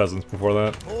couple peasants before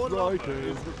that.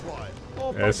 Righto.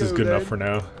 Yeah, this is good enough for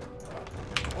now.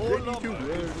 Ready to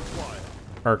work.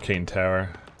 Arcane tower.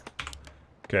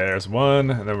 Okay, there's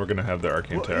one, and then we're gonna have the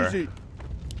arcane What tower. is it?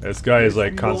 This guy is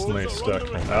like constantly stuck.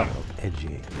 Oh,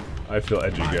 Edgy. I feel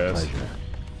edgy, guys.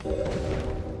 Pleasure.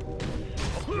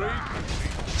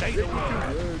 Say the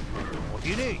word. What do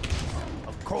you need?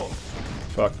 Of course.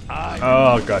 Fuck.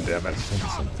 Oh, god damn it.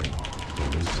 Sense something.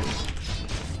 Elusive.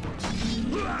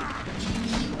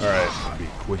 Alright, Be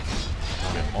quick.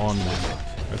 Get on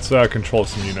with it. let's control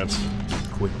some units.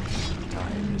 Quick.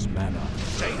 Time is mana.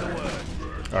 Say the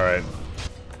word. Alright.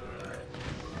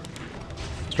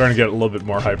 Starting to get a little bit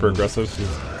more hyper-aggressive.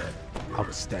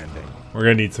 Outstanding. We're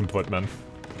gonna need some footmen.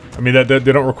 I mean, they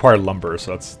don't require lumber,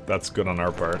 so that's good on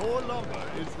our part. More lumber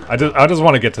is I just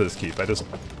want to get to this keep.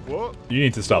 what? You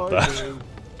need to stop that. Righto.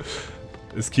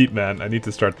 This keep, man. I need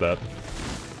to start that.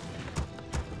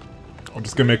 I'm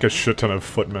just gonna make a shit ton of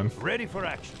footmen. Ready for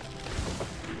action.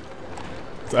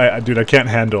 Dude, I can't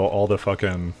handle all the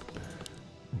fucking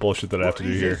bullshit that I have to do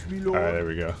What is here. this, me lord? Alright, there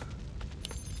we go.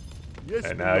 Yes,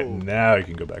 And my lord. now you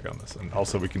can go back on this. And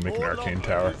also we can make an More arcane lumber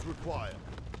tower. is required.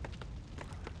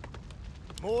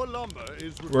 More lumber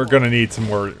is required. We're gonna need some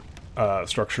more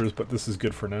structures, but this is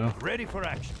good for now. Ready for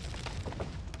action.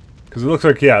 Because it looks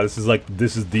like, yeah, this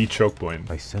is the choke point.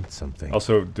 I sense something.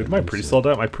 Also, did my priest all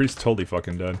die? My priest totally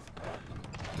fucking died.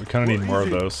 We kind of need more of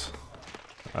those.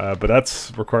 But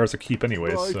that's requires a keep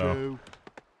anyways, so...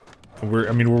 Righto.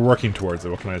 we're working towards it,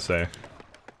 what can I say?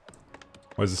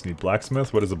 What does this need?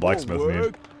 Blacksmith? What does a blacksmith More need?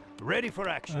 work. Ready for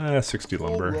action. 60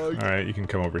 lumber. Alright. Alright, you can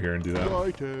come over here and do that.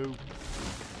 Righto.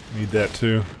 Need that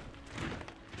too.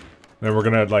 Then we're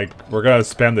gonna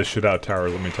spam this shit out tower,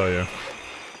 let me tell you.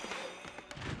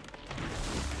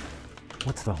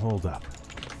 What's the holdup?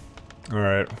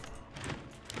 Alright.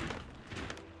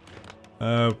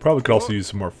 Probably could also use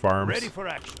some more farms. Ready for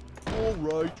action. All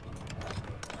right.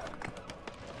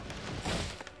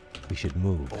 We should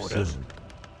move Orders. soon.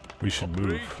 We should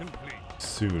move Complete.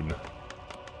 soon.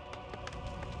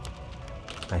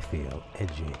 I feel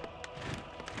edgy.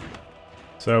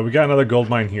 So we got another gold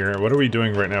mine here. What are we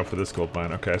doing right now for this gold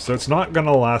mine? Okay, so it's not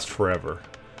gonna last forever.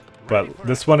 But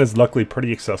this one is luckily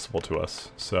pretty accessible to us,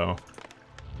 so...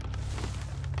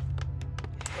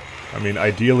 I mean,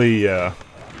 ideally,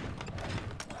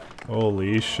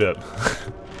 holy shit.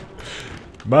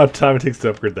 The amount of time it takes to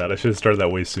upgrade that. I should have started that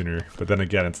way sooner. But then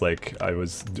again, it's like, I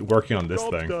was working on this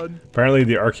Job thing. done. Apparently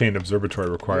the Arcane Observatory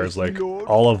requires, Yes, my like, lord.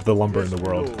 all of the lumber Yes, in the my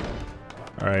world. lord.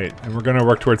 Alright, and we're gonna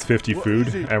work towards 50 What food,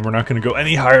 is it? and we're not gonna go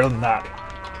any higher than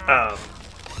that.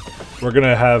 We're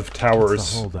gonna have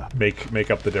towers holdup?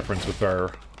 make up the difference with our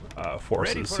Ready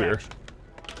forces for here. action.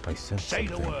 I sense Say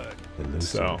the something. word. Elusive.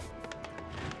 So,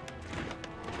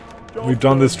 Job we've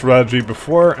done this strategy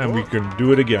before, and we can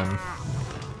do it again.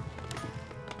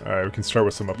 Alright, we can start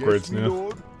with some upgrades Yes, my now.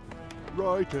 lord.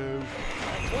 Righto.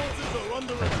 Forces are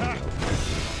under attack.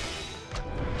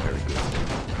 Very good.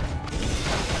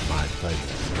 My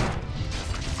pleasure.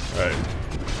 Alright.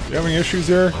 You having issues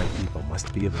here? My people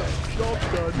must be avenged. Job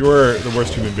done. You're the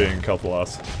worst human being,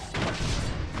 Kel'Thalas.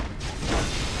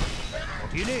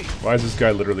 What do you need? Why is this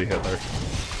guy literally Hitler?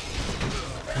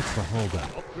 What's the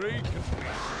holdup? Upgrade complete.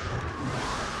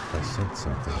 I sense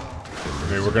something. I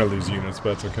mean, we're gonna lose units,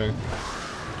 but it's okay.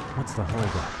 What's the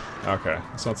holdup? Okay,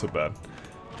 it's not so bad.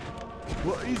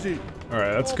 What is it?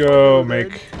 Alright, let's go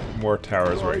make more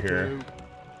towers right here.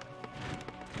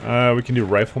 We can do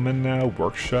rifleman now,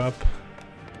 workshop.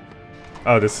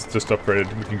 Oh, this is just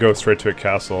upgraded. We can go straight to a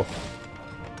castle.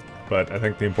 But I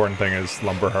think the important thing is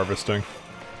lumber harvesting.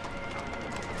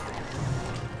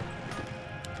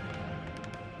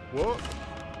 What?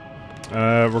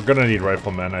 We're gonna need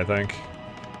riflemen, I think.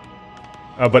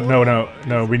 Oh, but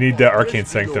no, we need the Arcane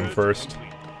Sanctum first.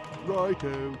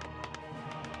 Righto.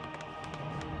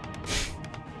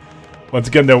 Once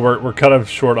again, though, we're kind of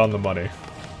short on the money.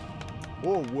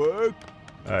 More work.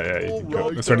 Yeah, you can go.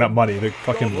 Alright, Sorry, not then. money, the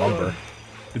fucking lumber.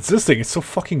 It's this thing, it's so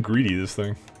fucking greedy, this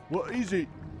thing. What is it?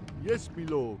 Yes, me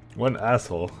lord. What an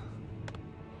asshole.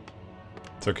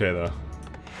 It's okay, though.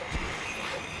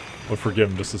 We'll forgive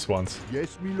him just this once.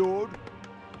 Yes, me lord.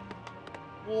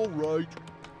 All right.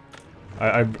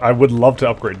 I would love to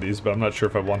upgrade these, but I'm not sure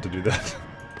if I want to do that.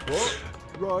 What?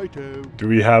 Righto. Do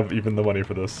we have even the money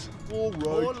for this? All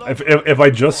right. If I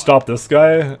just stop this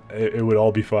guy, it would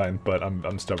all be fine, but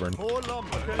I'm stubborn. More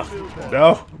lumber.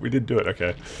 No, we did do it,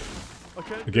 okay.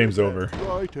 Okay. The game's over.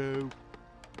 Righto.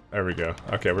 There we go.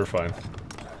 Okay, we're fine.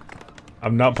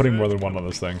 I'm not putting more than one on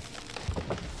this thing.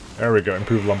 There we go,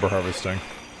 improved lumber harvesting.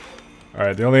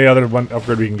 Alright, the only other one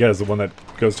upgrade we can get is the one that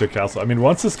goes to a castle. I mean,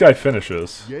 once this guy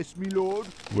finishes, Yes, me lord.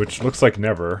 which looks like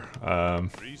never,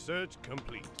 Research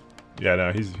complete. yeah,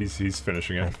 no, he's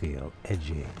finishing I it. feel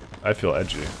edgy. I feel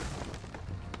edgy.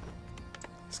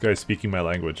 This guy's speaking my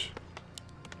language.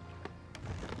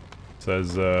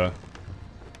 Says,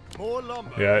 More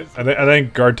lumber. yeah, I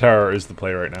think Guard Tower is the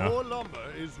play right now. More lumber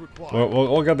is required.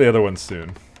 We'll get the other ones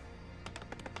soon.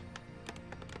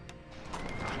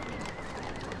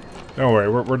 Don't worry,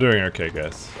 we're doing okay,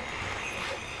 guys.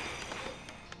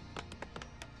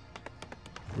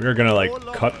 We are gonna, like,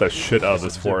 cut the shit out of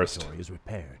this forest. Observatory is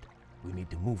repaired. We need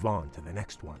to move on to the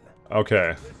next one.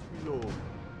 Okay. Yes, me lord.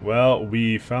 Well,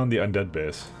 we found the undead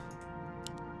base.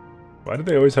 Why do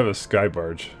they always have a sky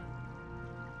barge?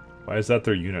 Why is that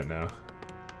their unit now?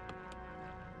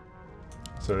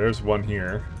 So there's one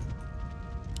here.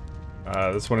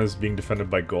 This one is being defended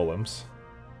by golems.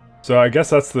 So I guess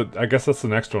that's the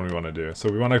next one we want to do. So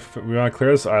we want to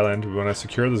clear this island. We want to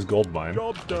secure this gold mine.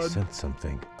 Job I done. sense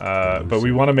something. But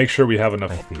we want to make sure we have I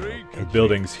enough feel edgy.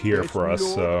 buildings here for us.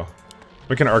 So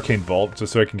we can arcane vault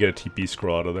just so I can get a TP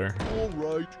scroll out of there. All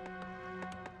right.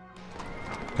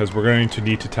 Because we're going to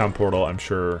need to town portal, I'm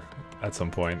sure, at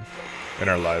some point in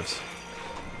our lives.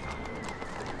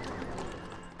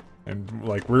 And,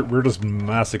 like, we're just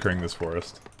massacring this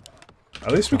forest.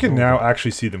 At least we can now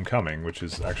actually see them coming, which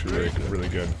is actually really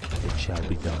good. It shall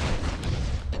be done.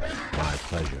 My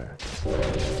pleasure.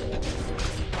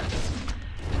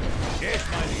 Yes,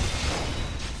 my liege.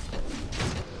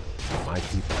 My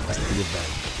people must be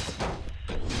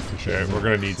avenged. We shall Okay, we're move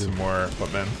gonna need soon. some more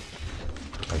footmen.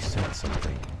 I sense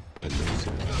something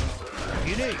elusive.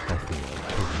 You need. I feel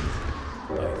edgy.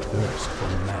 I thirst for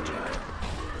magic.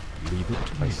 Leave it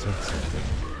to I me. sense something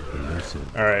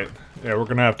elusive. Alright, yeah, we're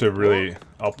gonna have to really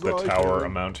up the tower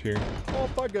amount here.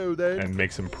 Off I go then. And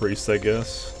make some priests, I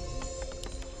guess.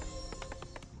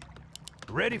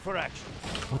 Ready for action.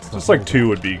 What's the Just like holdup? 2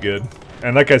 would be good.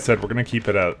 And like I said, we're gonna keep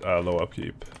it at low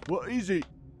upkeep. What is it?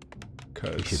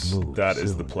 Because should move that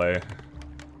is the soon. play.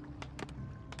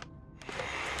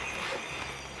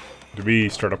 Did we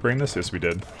start upgrading this? Yes, we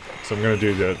did. So I'm gonna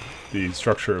do the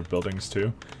structure of buildings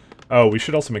too. Oh, we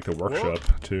should also make the workshop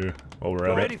too while we're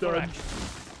at Ready it. for Done. action.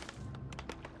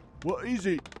 What is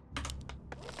it?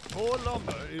 More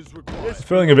lumber is required. It's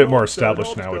feeling a bit more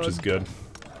established now, which is good.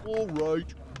 All right.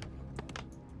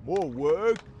 More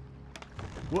work.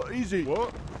 What is it?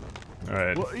 What?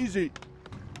 Alright, What is it?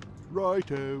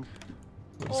 Righto.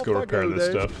 let's go Off I repair go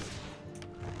this then. stuff.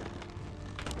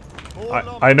 More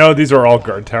lumber. I know these are all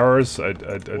guard towers. I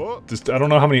What? don't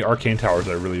know how many arcane towers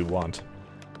I really want.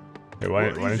 Hey, why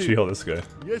What didn't is you it? heal this guy?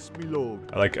 Yes, me lord.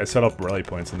 I set up rally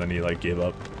points and then he like gave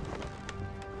up.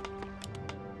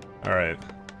 Alright.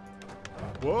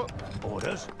 What?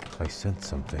 Orders. I sense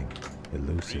something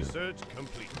elusive. Research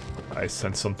complete. I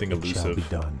sense something It shall be elusive.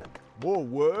 done. More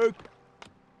work.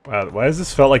 Wow, why has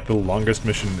this felt like the longest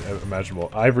mission imaginable?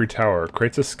 Ivory Tower.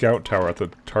 Creates a scout tower at the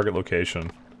target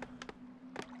location.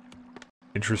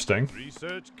 Interesting.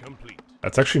 Research complete.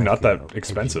 That's actually not feel that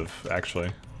expensive,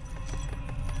 actually.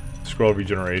 Scroll I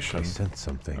regeneration. sense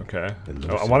something Okay. Oh,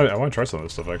 elusive. I want to try some of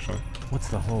this stuff, actually. What's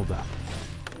the holdup?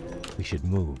 We should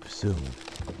move soon.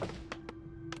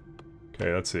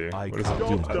 Okay, let's see. I What is can't it?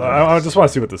 do that. I just want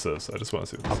to see what this is. I just want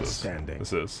to see what this Outstanding. is.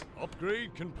 This is.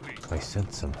 Upgrade complete. I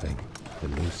sense something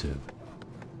elusive.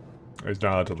 He's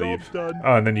not allowed to leave. Job's done.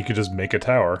 Oh, and then you could just make a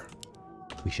tower.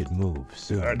 We should move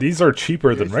soon. These are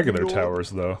cheaper than Yes, regular Lord. towers,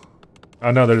 though.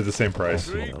 Oh no, they're the same price.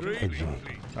 Edgy.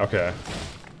 Okay,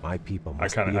 My people I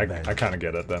must be kind avenged. of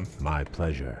get it then. My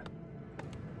pleasure.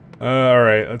 All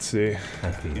right, let's see.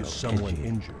 I feel Someone edgy.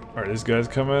 injured. Are these guys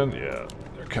coming? Yeah,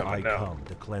 they're I coming now. come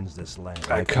to cleanse this land.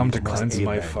 I come to people must cleanse be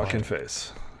my avenged. fucking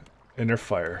face. Inner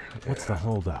fire. What's the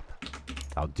holdup?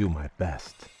 I'll do my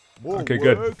best. More Okay,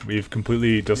 work? good. We've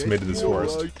completely decimated this Yes, you're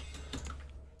forest. right.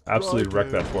 Absolutely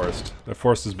wrecked that Righto. forest. That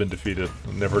forest has been defeated.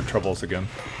 It'll never trouble us again.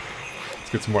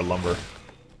 Let's get some more lumber.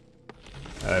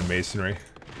 Masonry.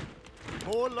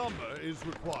 More lumber is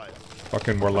required.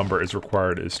 Fucking more lumber is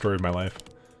required is story of my life.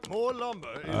 More lumber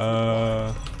is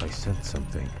I sense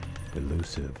something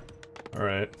elusive.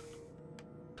 Alright.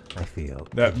 I feel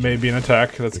That may be an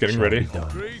attack. That's it getting shall ready. be done.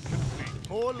 Upgrade complete.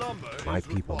 More lumber My is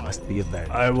people required. must be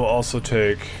avenged. I will also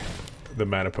take the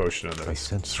mana potion and I the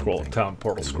sense scroll, something town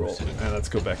portal scroll. elusive. And let's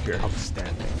go back here.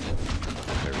 Outstanding.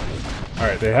 Very good.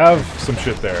 Alright, they have some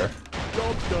shit there.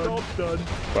 Job done. Job done.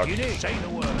 Fuck. Say the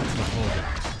word.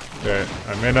 Okay,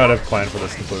 I may not have planned for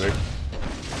this completely.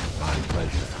 My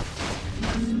pleasure.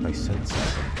 I sense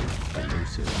something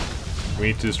elusive. We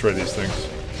need to destroy these things.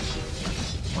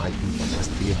 My people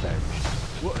must be avenged.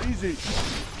 What is it?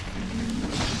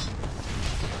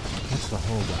 What's the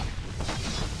holdup?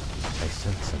 I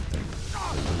sense something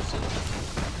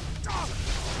elusive.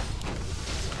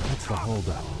 What's the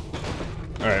holdup?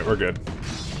 Alright, we're good.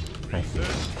 I feel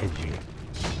edgy.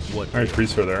 What? Alright,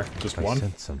 priests are there. Just I one?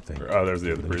 sense something Oh, there's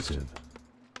the other priest. elusive.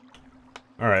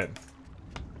 Alright.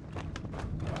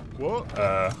 What?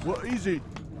 What is it?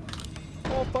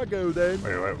 Off I go then.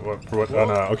 Wait, what? Oh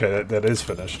no, okay, that is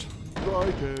finished.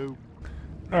 Righto.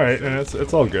 Alright, and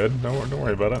it's all good. Don't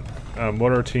worry about it.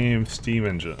 Motor team, steam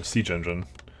engine, siege engine.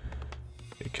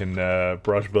 It can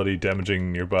barrage ability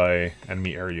damaging nearby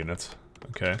enemy air units.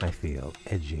 Okay, I feel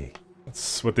edgy.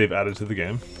 that's what they've added to the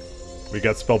game. We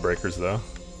got spell breakers though.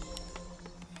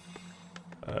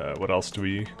 What else do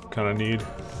we kind of need?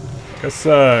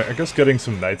 I guess getting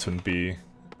some knights wouldn't be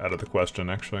out of the question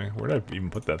actually. Where did I even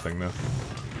put that thing though?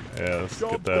 Yeah, let's get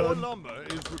Job that. done. Lumber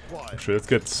is required. Actually, let's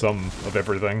get some of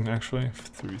everything actually.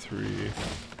 3.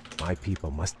 My people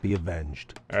must be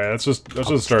avenged. Alright, let's just start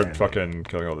Outstanding. fucking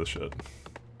killing all this shit.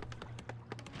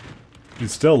 Dude,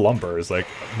 still lumber is like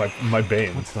my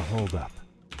bane. What's the holdup?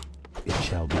 It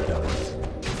shall be done.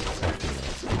 I feel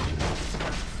edgy.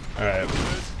 Alright.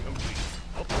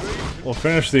 We'll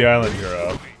finish the island here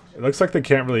up. It looks like they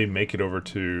can't really make it over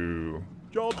to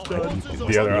Job done.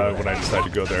 the other island when I decide to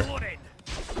go there.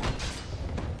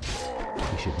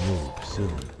 We should move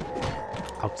soon.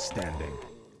 Outstanding.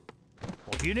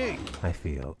 What do you need? I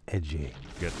feel edgy.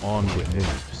 Get on We with should it.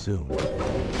 move soon.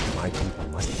 My people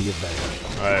must be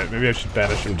avenged. Alright, maybe I should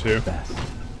banish him too. Best.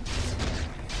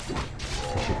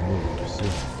 We should move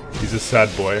soon. He's a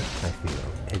sad boy. I feel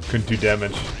edgy. Couldn't do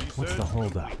damage. What's the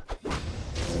holdup?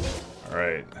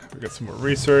 Alright, we got some more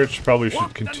research. Probably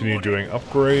should continue doing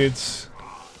upgrades.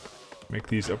 Make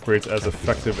these upgrades as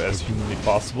effective as humanly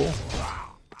possible.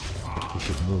 We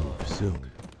should move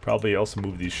soon. Probably also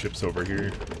move these ships over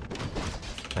here.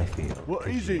 I feel What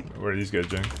is it? Where are these guys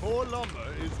doing? More lumber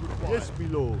is required. Yes, my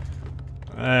lord.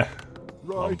 Lumber.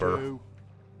 Righto.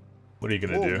 What are you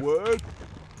gonna More do? work.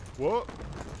 What?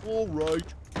 All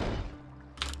right.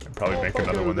 Probably make I'll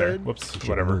another go one there. then. Whoops, Should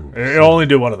whatever. move. It'll only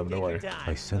do one of them, don't worry.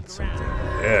 I sense something.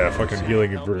 Yeah, fucking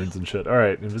healing and runes and shit.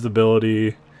 Alright,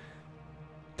 invisibility,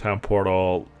 town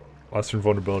portal, lesser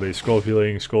vulnerability, scroll of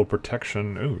healing, scroll of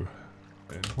protection. Ooh.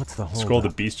 And What's the holdup? scroll of the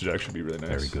beast would actually be really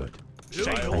nice. Very good. Say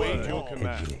the I word. feel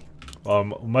edgy.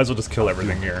 Might as well just kill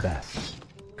everything here. Best.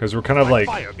 Because we're kind of like...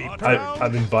 Fire be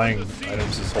I've been buying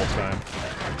items this whole time.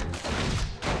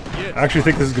 I actually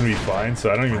think this is going to be fine,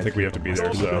 so I don't even think we have to be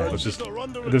there, so let's just...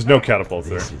 There's no catapults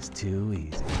there. This is too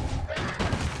easy.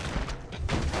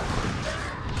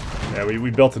 Yeah, we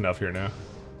built enough here now.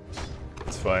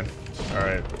 It's fine.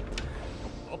 Alright.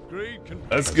 Upgrade complete.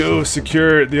 Let's go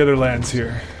secure the other lands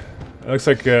here. It looks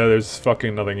like there's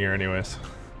fucking nothing here anyways.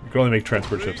 You can only make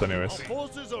transport ships anyways. Our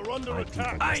forces are under My people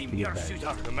attack. must I'm be your avenged.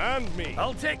 shooter. Command me.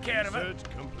 I'll take care of it.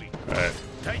 Search complete. Alright.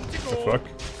 Time to The go. fuck?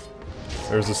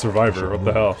 There's a survivor. What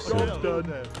the hell? Job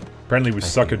done. Apparently we I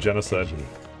suck feel at genocide. edgy.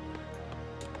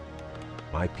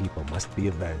 My people must be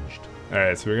avenged.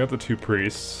 Alright, so we got the two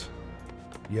priests.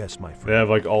 Yes, my They friend. have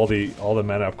like all the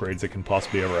mana upgrades they can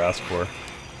possibly ever ask for.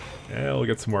 Yeah, we'll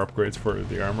get some more upgrades for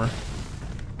the armor.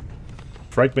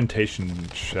 Fragmentation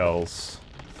shells.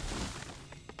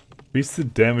 Increase the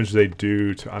damage they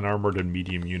do to unarmored and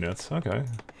medium units. Okay.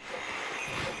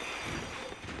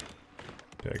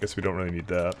 Yeah, I guess we don't really need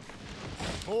that.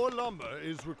 More lumber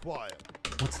is required.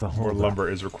 What's the More holdup? lumber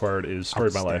is required is story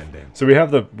of my life. Outstanding. So we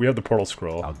have the portal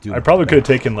scroll. I'll do I probably my could have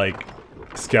best. taken like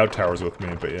scout towers with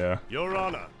me, but yeah. Your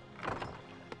Honor.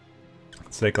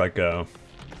 Let's take like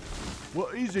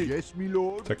What is it? Yes, me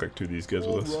lord. take like 2 of these guys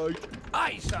with us. Right.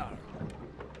 Aye, sir.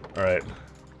 All right.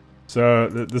 So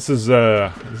this is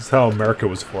how America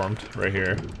was formed, right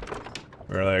here.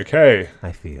 We're like, hey,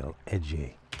 I feel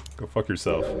edgy. go fuck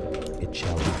yourself. It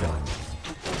shall be done.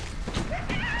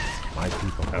 My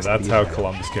people And must that's be how avenged.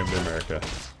 Columbus came to America.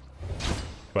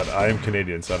 But I am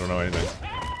Canadian, so I don't know anything.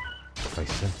 I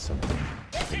sense something.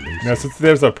 Elusive. Now, since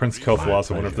there's a Prince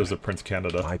Kel'Thuzad, I wonder if there's a Prince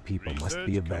Canada. My people must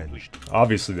be avenged.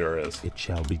 Obviously there is. It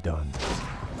shall be done.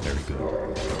 Very good.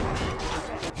 I feel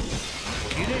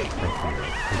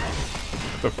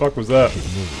What the fuck was that? edgy.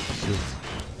 Move soon.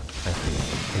 I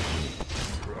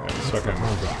feel Yeah, just fucking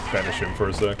banish him for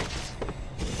a sec.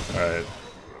 Alright.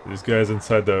 These guys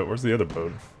inside the... Where's the other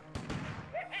boat?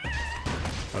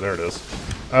 Oh, there it is.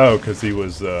 Oh, because he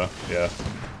was, yeah.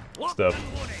 Stuff.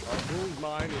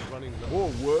 More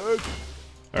work.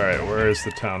 Alright, where is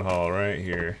the town hall? Right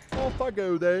here. Off I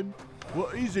go then.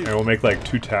 What is it? And we'll make like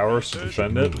 2 towers to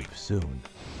defend it. move soon.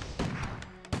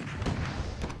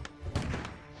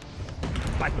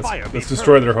 Let's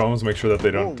destroy their homes, make sure that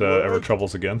they don't ever trouble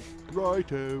us again.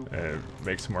 Righto. And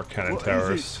make some more cannon What is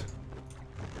towers.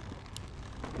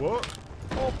 What?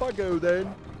 Off I go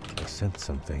then. I sense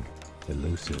something.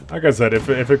 Elusive. Like I said, if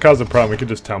it causes a problem, we can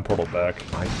just town portal back.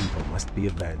 My people must be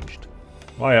avenged.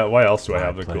 Why else do I My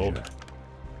have the pleasure. gold?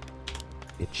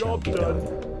 It shall Job be done.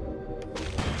 done.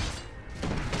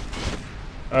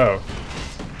 Oh.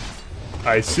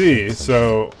 I see.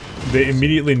 So they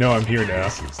immediately know I'm here now.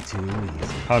 This is too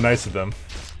easy. How nice of them.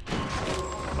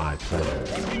 My pleasure.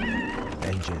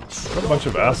 Vengeance. What a bunch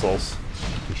of assholes.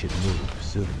 We should move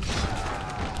soon.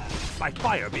 My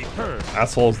fire be heard.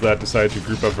 Assholes that decide to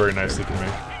group up very nicely to me.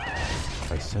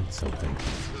 I sense something.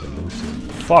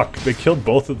 Elusive. Fuck, they killed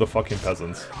both of the fucking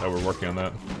peasants that were working on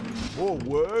that. More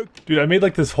work. Dude, I made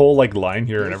like this whole like line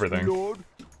here and Yes, me everything. lord.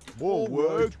 More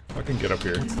work. Fucking get up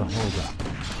here. What's the holdup?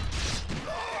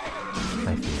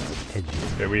 I feel edgy.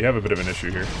 Okay, we have a bit of an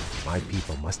issue here. My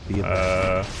people must be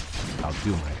avenged. I'll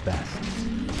do my best.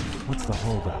 What's the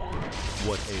holdup?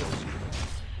 What ails you?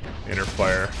 Inner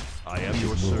fire. I am your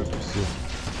Move servant. soon.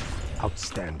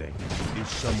 Outstanding. Is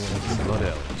someone blood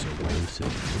elves away?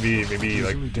 Elusive. Maybe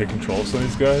like take control of some of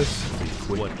these guys.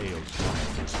 What ails you?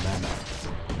 This manner.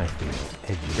 I feel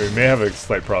edgy. Okay, we may have a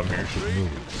slight problem here. Should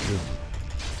move soon.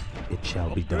 It shall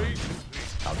be done.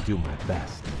 I'll do my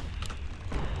best.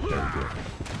 Very good.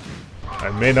 I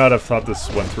may not have thought this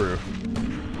went through.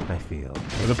 I feel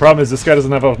But the problem is this guy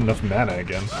doesn't have enough mana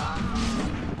again.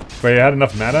 If I had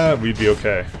enough mana, we'd be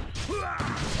okay.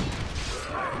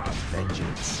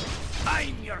 vengeance.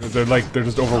 They're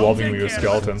just overwhelming me with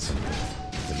skeletons.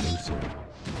 Elusive.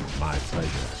 My pleasure.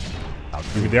 I'll I do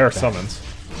mean, my they are best. summons.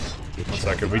 It One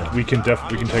shall second, be done. we can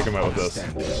take them out with this.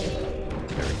 Outstanding.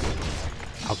 Very good.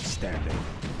 Outstanding.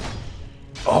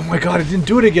 Oh my god, I didn't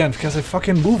do it again because I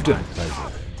fucking moved it. My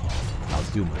pleasure. I'll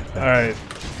do my best. Alright.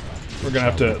 We're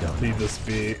gonna have to leave this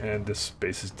be, and this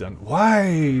space is done.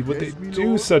 Why would they Yes, me do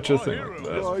lord. such a thing like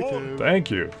that? Righto.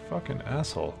 Thank you. Fucking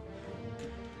asshole.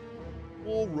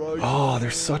 All right. Oh,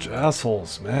 they're such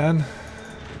assholes, man.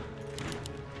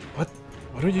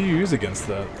 What do you use against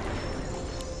that?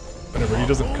 Whatever, he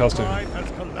doesn't custom. Yeah, I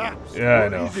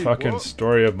What know. is it? Fucking What?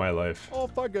 story of my life.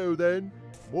 Off I go then.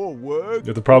 More work.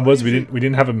 Yeah, the problem What was is we it?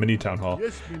 didn't have a mini town hall.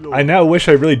 Yes, me lord. I now wish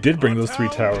I really did bring those 3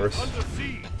 towers.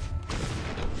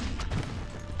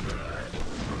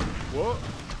 What?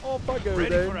 Off I go Ready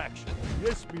then. for action.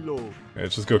 Yes, me lord. Yeah,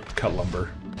 let's just go cut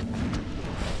lumber.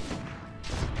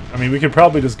 I mean, we could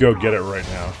probably just go get it right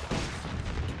now.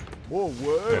 More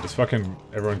work. Yeah, just fucking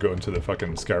everyone go into the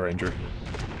fucking Sky Ranger.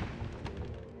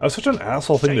 That was such an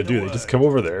asshole thing to do. They just come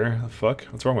over there. The fuck?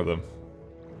 What's wrong with them?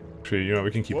 Actually, you know,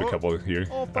 we can keep a What? couple here.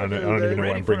 Oh, I don't fuck even you, know why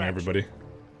ready I'm for bringing action. everybody.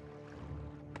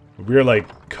 We're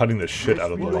like cutting the shit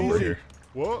out of the What lumber is it? here.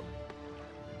 What?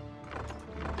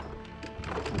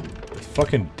 These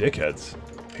fucking dickheads.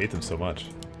 I hate them so much.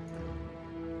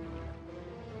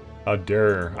 How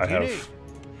dare I have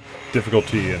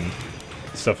difficulty and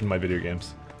stuff in my video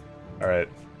games. Alright.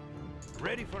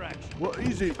 Ready for action. What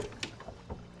is it?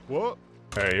 What?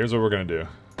 Alright, here's what we're gonna do.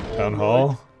 Town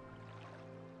hall.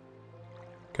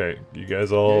 Okay, you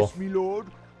guys all... Yes, me lord.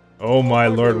 Oh my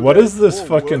Off I lord, go what then. is this More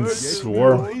fucking work. Yes, me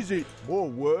swarm? lord. What is it? More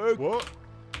work. What?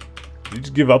 Did you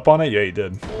just give up on it? Yeah, you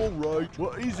did. All right.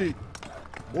 What is it?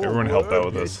 More Everyone help out work.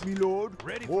 with Yes, this. me lord.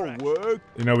 Ready for More action. work.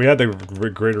 You know, we had the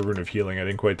greater rune of healing. I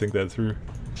didn't quite think that through.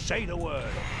 Say the word.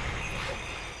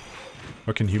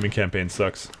 Fucking human campaign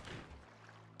sucks.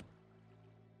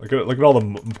 Look at all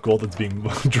the gold that's being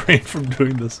drained from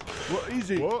doing this. What is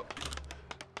it? What?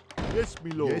 Yes,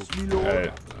 me lord. Yes, me lord.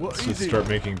 Alright, What let's is just it? start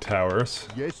making towers.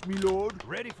 Yes, me lord.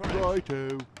 Ready for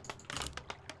Righto.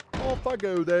 Off I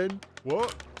go then.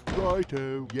 What?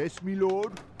 Righto. Yes, me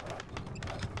lord.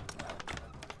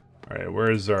 Alright,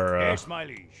 where's our yes, my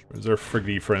liege. where's our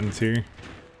friggity friends here?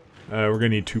 We're gonna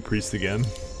need 2 priests again.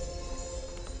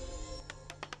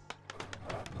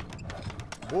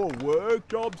 More work.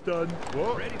 Job's done.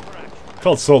 What? Ready for action.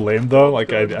 Felt so lame though,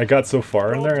 like I got so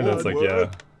far in there and it's like, More yeah.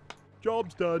 work.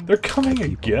 Job's done. They're coming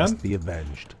People again? must be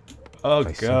avenged. Oh I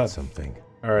god. sense something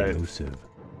Alright. elusive.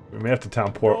 We may have to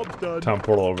town Job's done.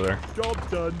 portal over there.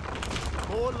 Job's done.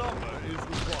 More lumber is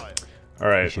required. We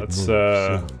Alright, should let's move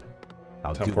soon.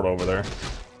 I'll town do portal it. over there.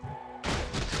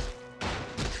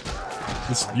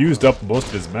 This used up most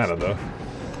of his mana though.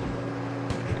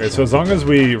 Okay, so as long as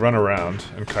we run around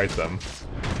and kite them,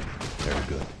 Very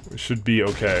good. we should be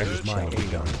okay. My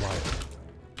aid on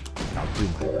I'll do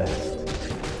my best.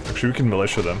 Actually, we can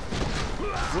militia them.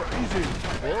 What is it?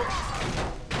 What?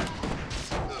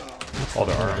 All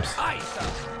their arms. Aye, sir.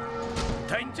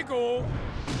 Time to go.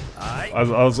 Aye. As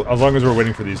long as we're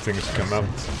waiting for these things to come up.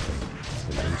 Something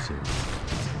elusive.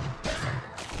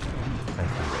 I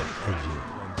feel edgy.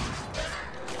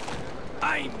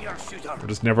 I'm your shooter. We're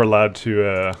just never allowed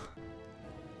to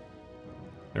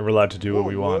do what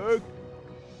we More want. work.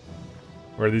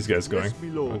 Where are these guys going? Yes, me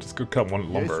lord. I'll just go cut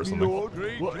one lumber or Yes, me something.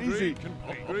 lord. What is it?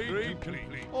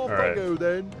 Off I Alright. go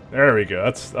then. There we go.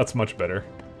 That's much better.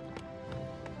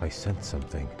 I sense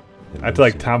something I had to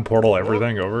like elusive. town portal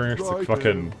everything over. It's like Right,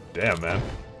 fucking damn, man.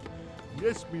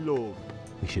 Yes, me lord.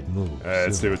 We should move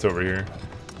Let's see soon. what's over here.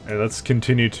 And let's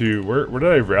continue to where did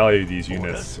I rally these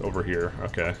units? Over here.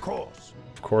 Okay. Of course.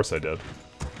 Of course I did.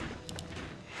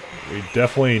 We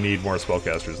definitely need more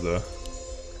spellcasters though.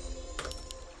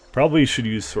 Probably should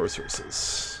use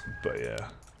sorceresses. But yeah.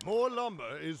 More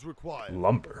lumber is required.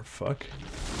 Lumber, fuck.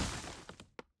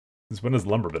 Since when has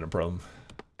lumber been a problem?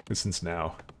 Since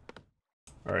now.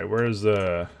 Alright, where's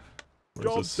Job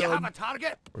this? You have done. a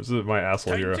target. Where's my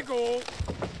asshole Time hero? to go.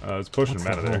 It's potion What's the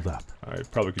mana there. hold up? I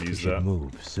probably could We use should that.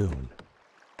 move soon.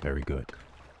 Very good.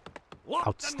 Locked and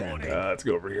Outstanding. loaded. Let's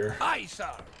go over here. Aye, sir.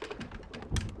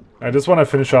 I just want to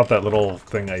finish off that little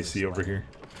thing I see over here.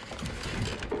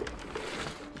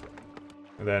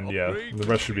 And then, yeah, the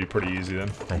rest should be pretty easy then.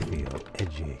 I feel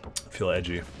edgy. I feel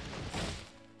edgy.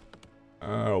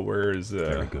 Oh, where is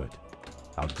Very good.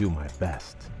 I'll do my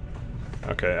best.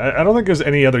 Okay, I don't think there's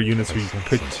any other units we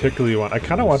particularly want. I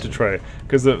kind of want to try,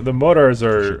 because the Modars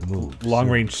are should move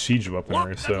long-range siege weaponry, Locked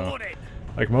and so... loaded.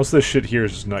 Like, most of this shit here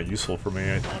is just not useful for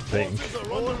me, I think.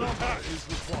 More lumber is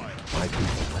required. My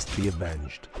people must be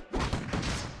avenged.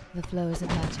 The flow is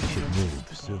about to We should move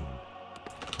soon.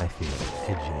 I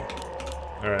feel edgy.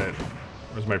 Alright,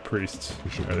 where's my priests? We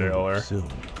should There they all move are. soon.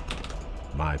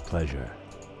 My pleasure.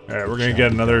 Alright, we're gonna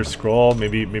get another scroll,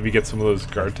 maybe get some of those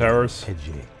guard towers,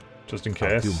 Edgy. just in I'll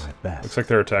case. do my best. Looks like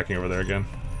they're attacking over there again.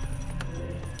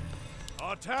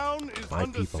 Our town is My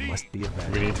under people siege. must be We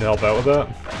avenged. need to help out with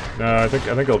that? No, I think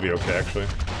it'll be okay actually.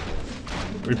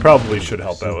 We probably should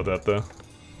help out with that though.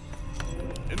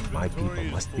 My people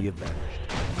must be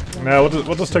avenged. No,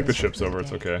 we'll just take the ships over,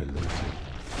 it's okay. Elusive.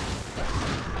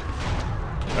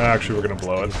 Actually, we're gonna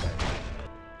blow it.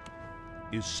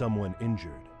 Is someone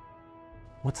injured?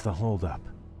 What's the holdup?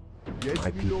 Yes,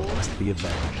 My me people lord. must be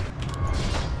avenged.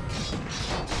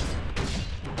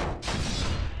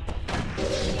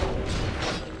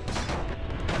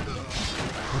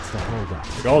 What's the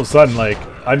holdup? Like, all of a sudden, like,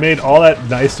 I made all that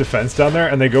nice defense down there,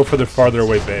 and they go for the farther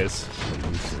away base.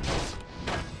 Elusive.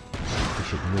 We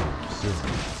should move soon.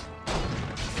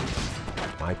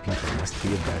 My people must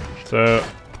be avenged. So,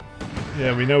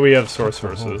 yeah, we know we have source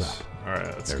Hold versus. up. Alright,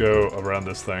 let's Very go around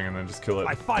this thing and then just kill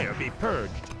My it. fire be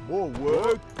purged. More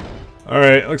work.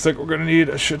 Alright, looks like we're gonna need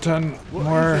a shit ton What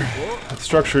more is it? What?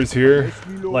 structures here. Yes,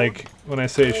 me lord. Like, when I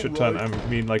say shit ton, I Alright.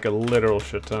 mean like a literal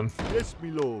shit ton. Yes, me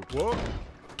lord. What?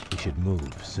 We should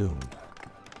move soon.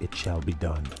 It shall be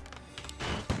done.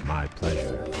 My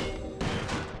pleasure.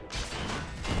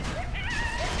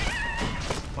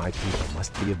 My people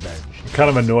must be avenged. I'm kind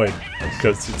of annoyed,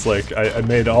 because it's like, I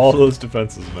made all those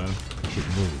defenses, man. We should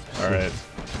move soon. Alright,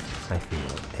 I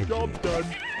feel Job's edgy.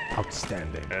 done.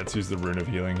 Outstanding. yeah, let's use the Rune of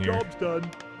Healing here. Job's done.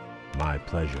 My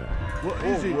pleasure. What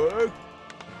is it? Work.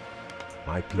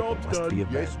 My people Job's must done. be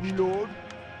Yes, avenged. me lord.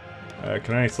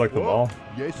 Can I select them What? all?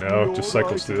 Yes, me No, lord. just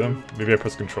cycles I through do. them. Maybe I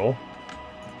press control.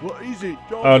 What is it?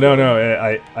 Job's Oh, no, done. no,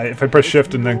 if I press Yes,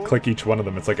 shift and then Lord. click each one of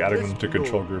them, it's like adding Yes, them to Lord.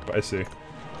 control group. I see.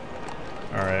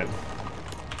 Alright.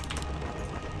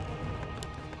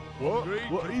 What?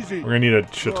 What is it? We're gonna need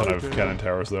a shit ton of Okay. cannon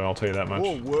towers, though, I'll tell you that More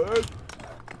much. work.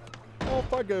 Off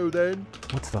Off I go then.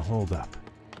 What's the holdup?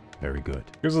 Very good.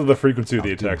 Because of the frequency of the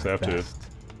I'll do attacks, my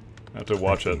I have to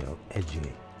watch I it. feel edgy.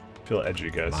 Feel edgy,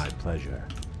 guys. My pleasure.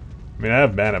 I mean, I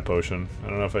have mana potion. I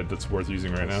don't know if it's worth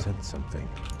using right I now. said something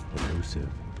elusive.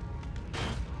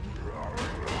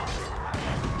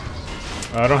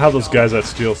 I don't have those guys that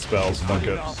steal spells. Fuck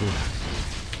it.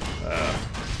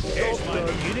 Here's my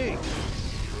beginning.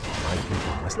 My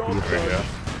people must be There we go. avenged.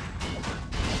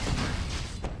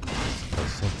 I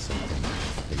said something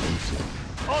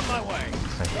elusive. On my way.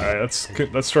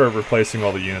 Alright, let's start replacing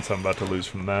all the units I'm about to lose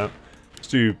from that. Let's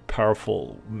do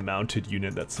powerful mounted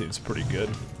unit. That seems pretty good.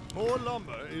 More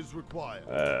lumber is required.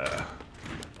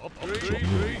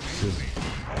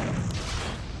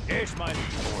 Here's my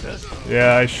orders.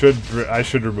 Yeah, I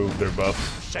should remove their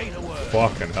buff. Say the word.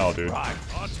 Fucking hell, dude. Right.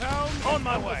 Our town on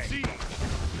my way. I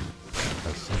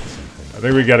said something. I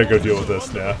think we gotta go deal with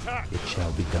this now. It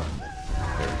shall be done.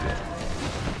 Very good.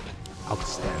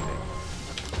 Outstanding.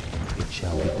 It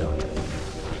shall be done.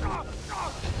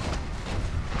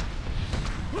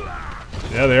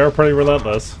 Yeah, they are pretty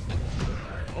relentless.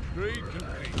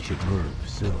 We should move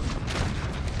soon.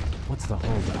 What's the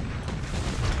holdup?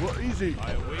 What is it?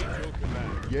 I await your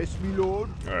command. Yes, me lord.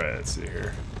 Alright, let's see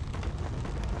here.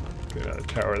 Get another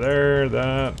tower there,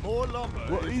 that. More lumber.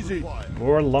 What is it?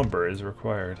 More lumber is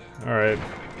required. Alright.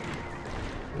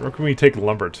 Where can we take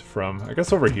lumber from? I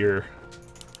guess over here.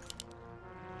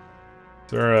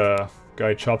 Is there a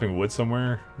guy chopping wood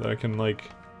somewhere that I can, like...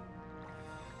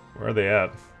 Where are they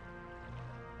at?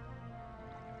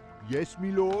 Yes,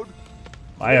 me lord.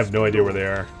 I have no idea where they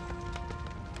are.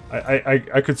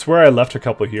 I could swear I left a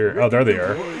couple here. Oh, there they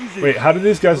are. Wait, how did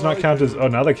these guys not count as... Oh,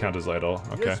 now they count as idle.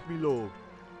 Okay. Yes, me lord.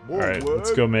 More Alright, let's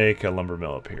work. go make a lumber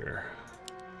mill up here.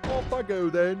 Off I go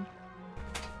then.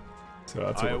 So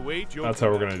that's, I await your that's how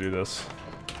we're command. gonna do this.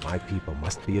 My people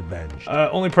must be avenged.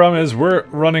 Only problem is we're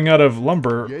running out of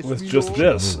lumber Yes, with we just will.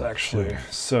 this, actually.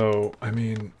 So, I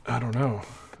mean, I don't know.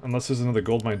 Unless there's another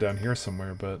gold mine down here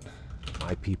somewhere, but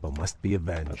My people must be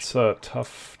avenged. that's a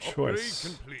tough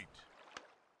choice. Complete.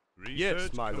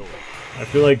 Yes, my lord. I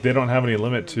feel like they don't have any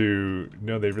limit to...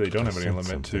 No, they really don't have any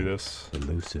limit to this.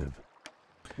 Elusive.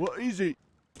 What is it?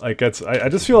 Like, that's... I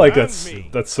just feel like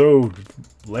that's so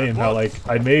lame how, like,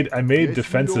 I made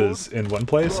defenses in one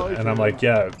place, and I'm like,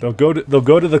 yeah, they'll go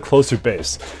to the closer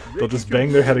base. They'll just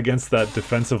bang their head against that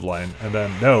defensive line, and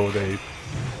then, no, they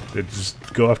just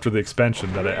go after the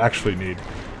expansion that I actually need.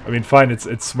 I mean, fine,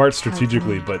 it's smart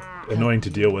strategically, but annoying to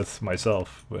deal with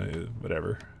myself.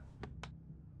 Whatever.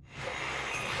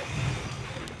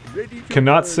 Ready to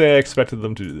Cannot go. say I expected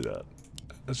them to do that.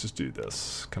 Let's just do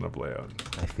this kind of layout.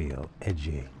 I feel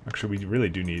edgy. Actually, we really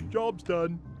do need Job's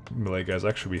done. melee guys.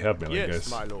 Actually, we have melee Yes,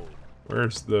 guys. my lord.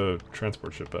 Where's the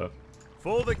transport ship at?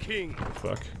 For the king.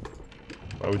 Fuck.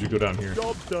 Why would you go down here?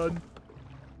 Job's done.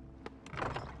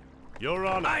 Your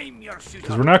honor. I'm your Because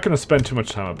shooter. we're not going to spend too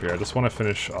much time up here. I just want to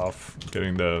finish off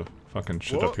getting the fucking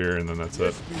shit up What? here, and then that's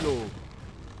it. Yes, me lord.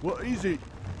 What is it?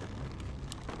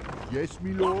 Yes,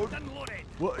 me lord. Locked and loaded.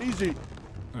 What is it?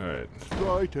 Alright.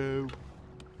 Righto.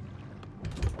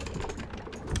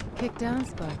 Kick down,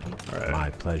 Sparky. Alright. My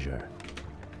pleasure.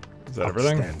 Is that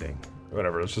everything? Outstanding.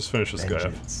 Whatever, let's just finish this guy up.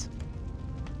 Vengeance.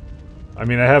 I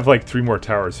mean, I have like 3 more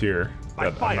towers here I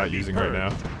that I'm fire not the using right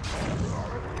bird. now.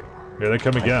 Here they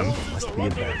come again. Must be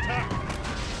avenged.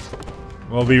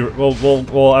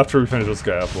 Well, after we finish this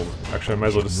guy up, actually, I might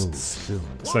as well Move just soon.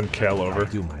 send Cal over.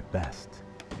 I'll do my best.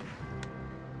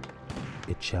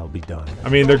 It shall be done. I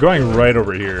mean, they're going right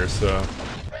over here, so...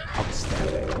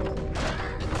 Outstanding.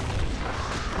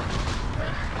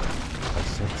 I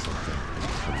said something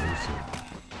elusive.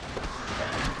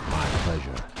 My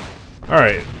pleasure.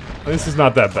 Alright, this is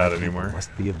not that bad anymore.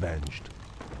 Must be avenged.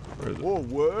 Where's More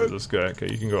work. this guy?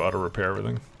 Okay, you can go auto-repair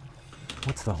everything.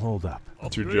 What's the holdup?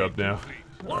 That's your job now.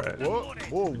 Alright. What?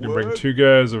 More You can bring work. 2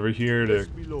 guys over here to Yes,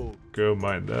 me lord. go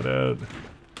mine that out.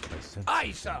 I said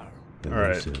Aye, sir.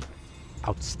 Alright. elusive.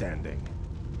 Outstanding.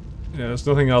 Yeah, there's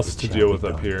nothing else to shall deal be with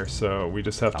up done. here, so we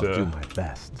just have I'll do to my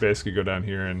best. basically go down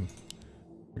here and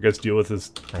I guess deal with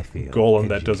this I feel golem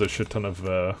that edgy. does a shit ton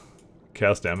of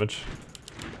cast damage.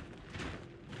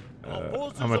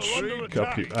 How much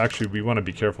upkeep? Actually, we want to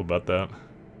be careful about that.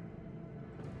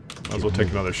 Might as well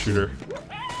take another shooter.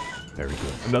 Very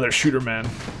good. Another shooter, man.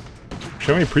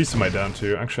 Actually, how many priests am I down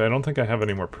to? Actually, I don't think I have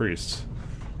any more priests.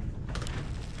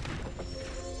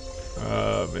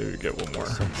 Maybe get one more.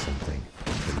 Said something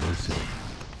elusive.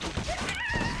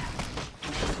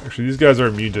 Actually, these guys are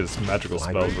immune to magical My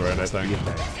spells, people right? I must be think.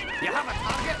 avenged. You have a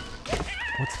target?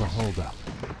 What's the holdup?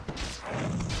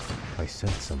 I said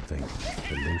something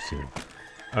elusive.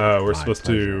 We're My supposed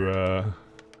to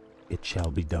It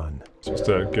shall be done. Just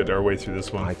to get our way through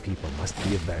this one. My people must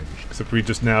be avenged. Except we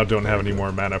just now don't have any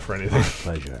more mana for anything. My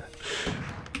pleasure.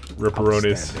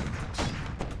 Ripperonis. Outstanding.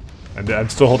 And I'm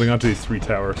still holding on to these 3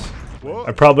 towers. What?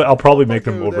 I'll probably make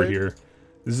them Okay, over then. here.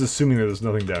 This is assuming that there's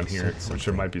nothing down here, Said which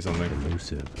there might be something.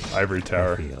 Elusive. Ivory I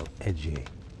tower. feel edgy.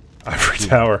 Ivory Do my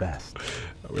tower. best.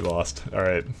 We lost.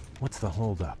 Alright. What's the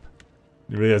holdup?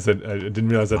 I didn't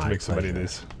realize I had to My make so many of pleasure.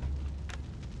 these.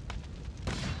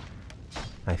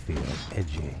 I feel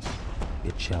edgy.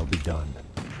 It shall be done.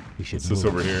 We should What's this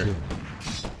move over here? soon.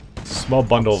 Small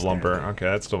bundle of lumber. Okay,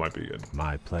 that still might be good.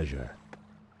 My pleasure.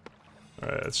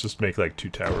 Alright, let's just make like 2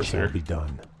 It towers shall here. be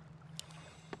done.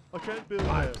 I can't build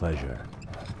My it. pleasure.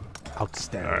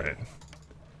 Outstanding. Alright.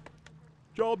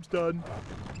 Job's done.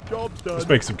 Job's done. Let's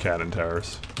make some cannon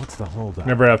towers. What's the holdup?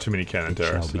 Never have too many cannon It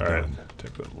shall towers. be Alright, done.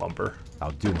 take the lumber.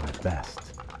 I'll do my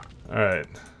best. Alright.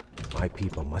 My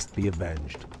people must be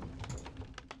avenged.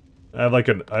 I have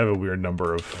a weird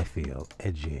number I of feel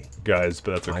edgy. guys,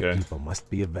 but that's My okay. people must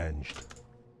be avenged.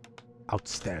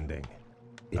 Outstanding.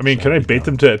 It I mean, shall can I be bait done.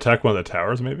 them to attack one of the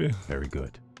towers, maybe? Very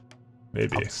good.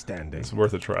 Maybe. Outstanding. It's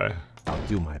worth a try. I'll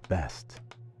do my best.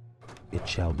 It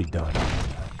shall be done.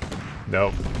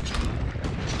 Nope.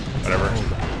 Whatever.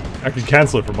 Hold up. I can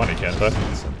cancel it for money, can't I?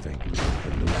 Something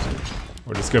elusive.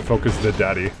 We're just gonna focus the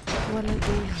daddy. What'll it be,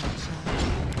 Hotshot?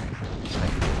 I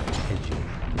feel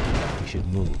edgy. We should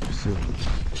move soon.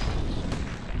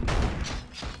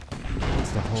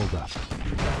 What's the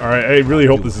holdup? Alright, I really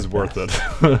hope this is worth it.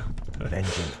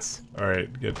 Vengeance.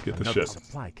 Alright, get the Another shit.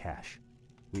 supply cache.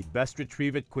 We'd best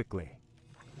retrieve it quickly.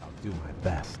 I'll do my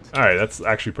best. Alright, that's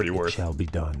actually pretty It worth. shall be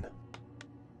done.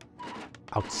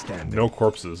 Outstanding. No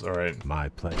corpses, alright. My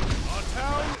pleasure. Our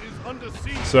town is under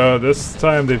siege. So this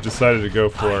time they've decided to go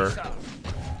for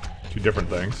 2 different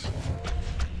things.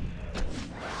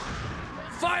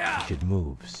 Fire! Should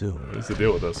move soon. What's the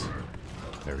deal with this?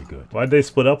 Very good. Why'd they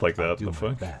split up like that? Do The my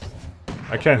fuck? best.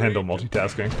 I can't handle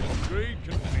multitasking. Upgrade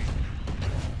complete.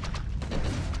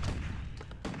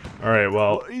 Alright,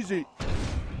 well, What is it?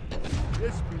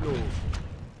 Yes, my lord.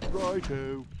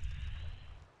 Righto.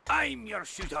 I'm your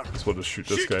shooter. guess we'll just shoot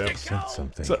this guy up. Said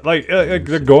something. So, like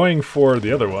they're going for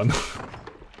the other one.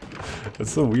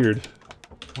 That's so weird.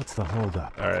 What's the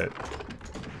holdup? Alright.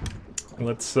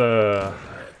 Let's move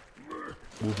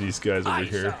these guys over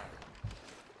here.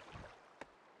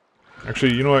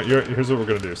 Actually, you know what? Here's what we're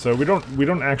gonna do. So we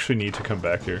don't actually need to come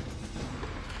back here.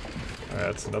 Alright,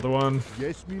 that's another one.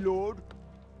 Yes, my lord.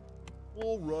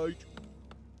 All right.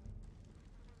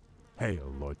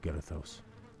 Hail, Lord Garithos.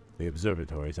 The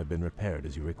observatories have been repaired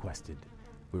as you requested.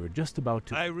 We were just about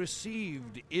to... I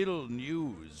received ill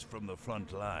news from the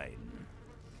front line.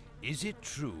 Is it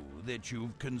true that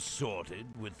you've consorted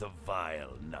with the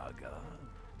vile Naga?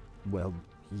 Well,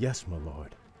 yes, my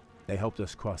lord. They helped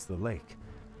us cross the lake.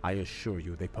 I assure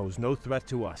you they pose no threat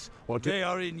to us, or to... They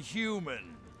are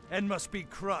inhuman and must be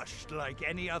crushed like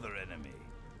any other enemy.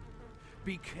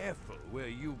 Be careful where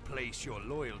you place your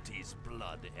loyalties,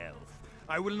 Blood Elf.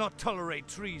 I will not tolerate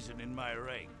treason in my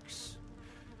ranks.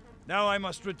 Now I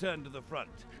must return to the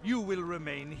front. You will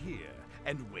remain here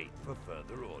and wait for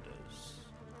further orders.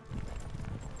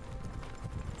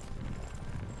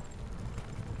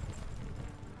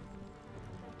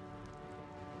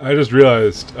 I just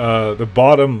realized the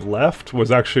bottom left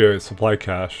was actually a supply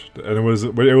cache, and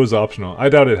it was optional. I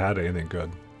doubt it had anything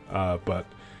good, but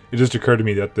it just occurred to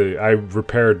me that I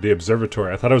repaired the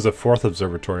observatory. I thought it was a 4th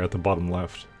observatory at the bottom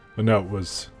left, but no, it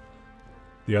was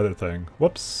the other thing.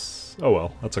 Whoops. Oh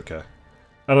well, that's okay.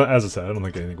 As I said, I don't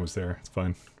think anything was there. It's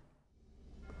fine.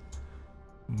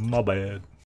 My bad.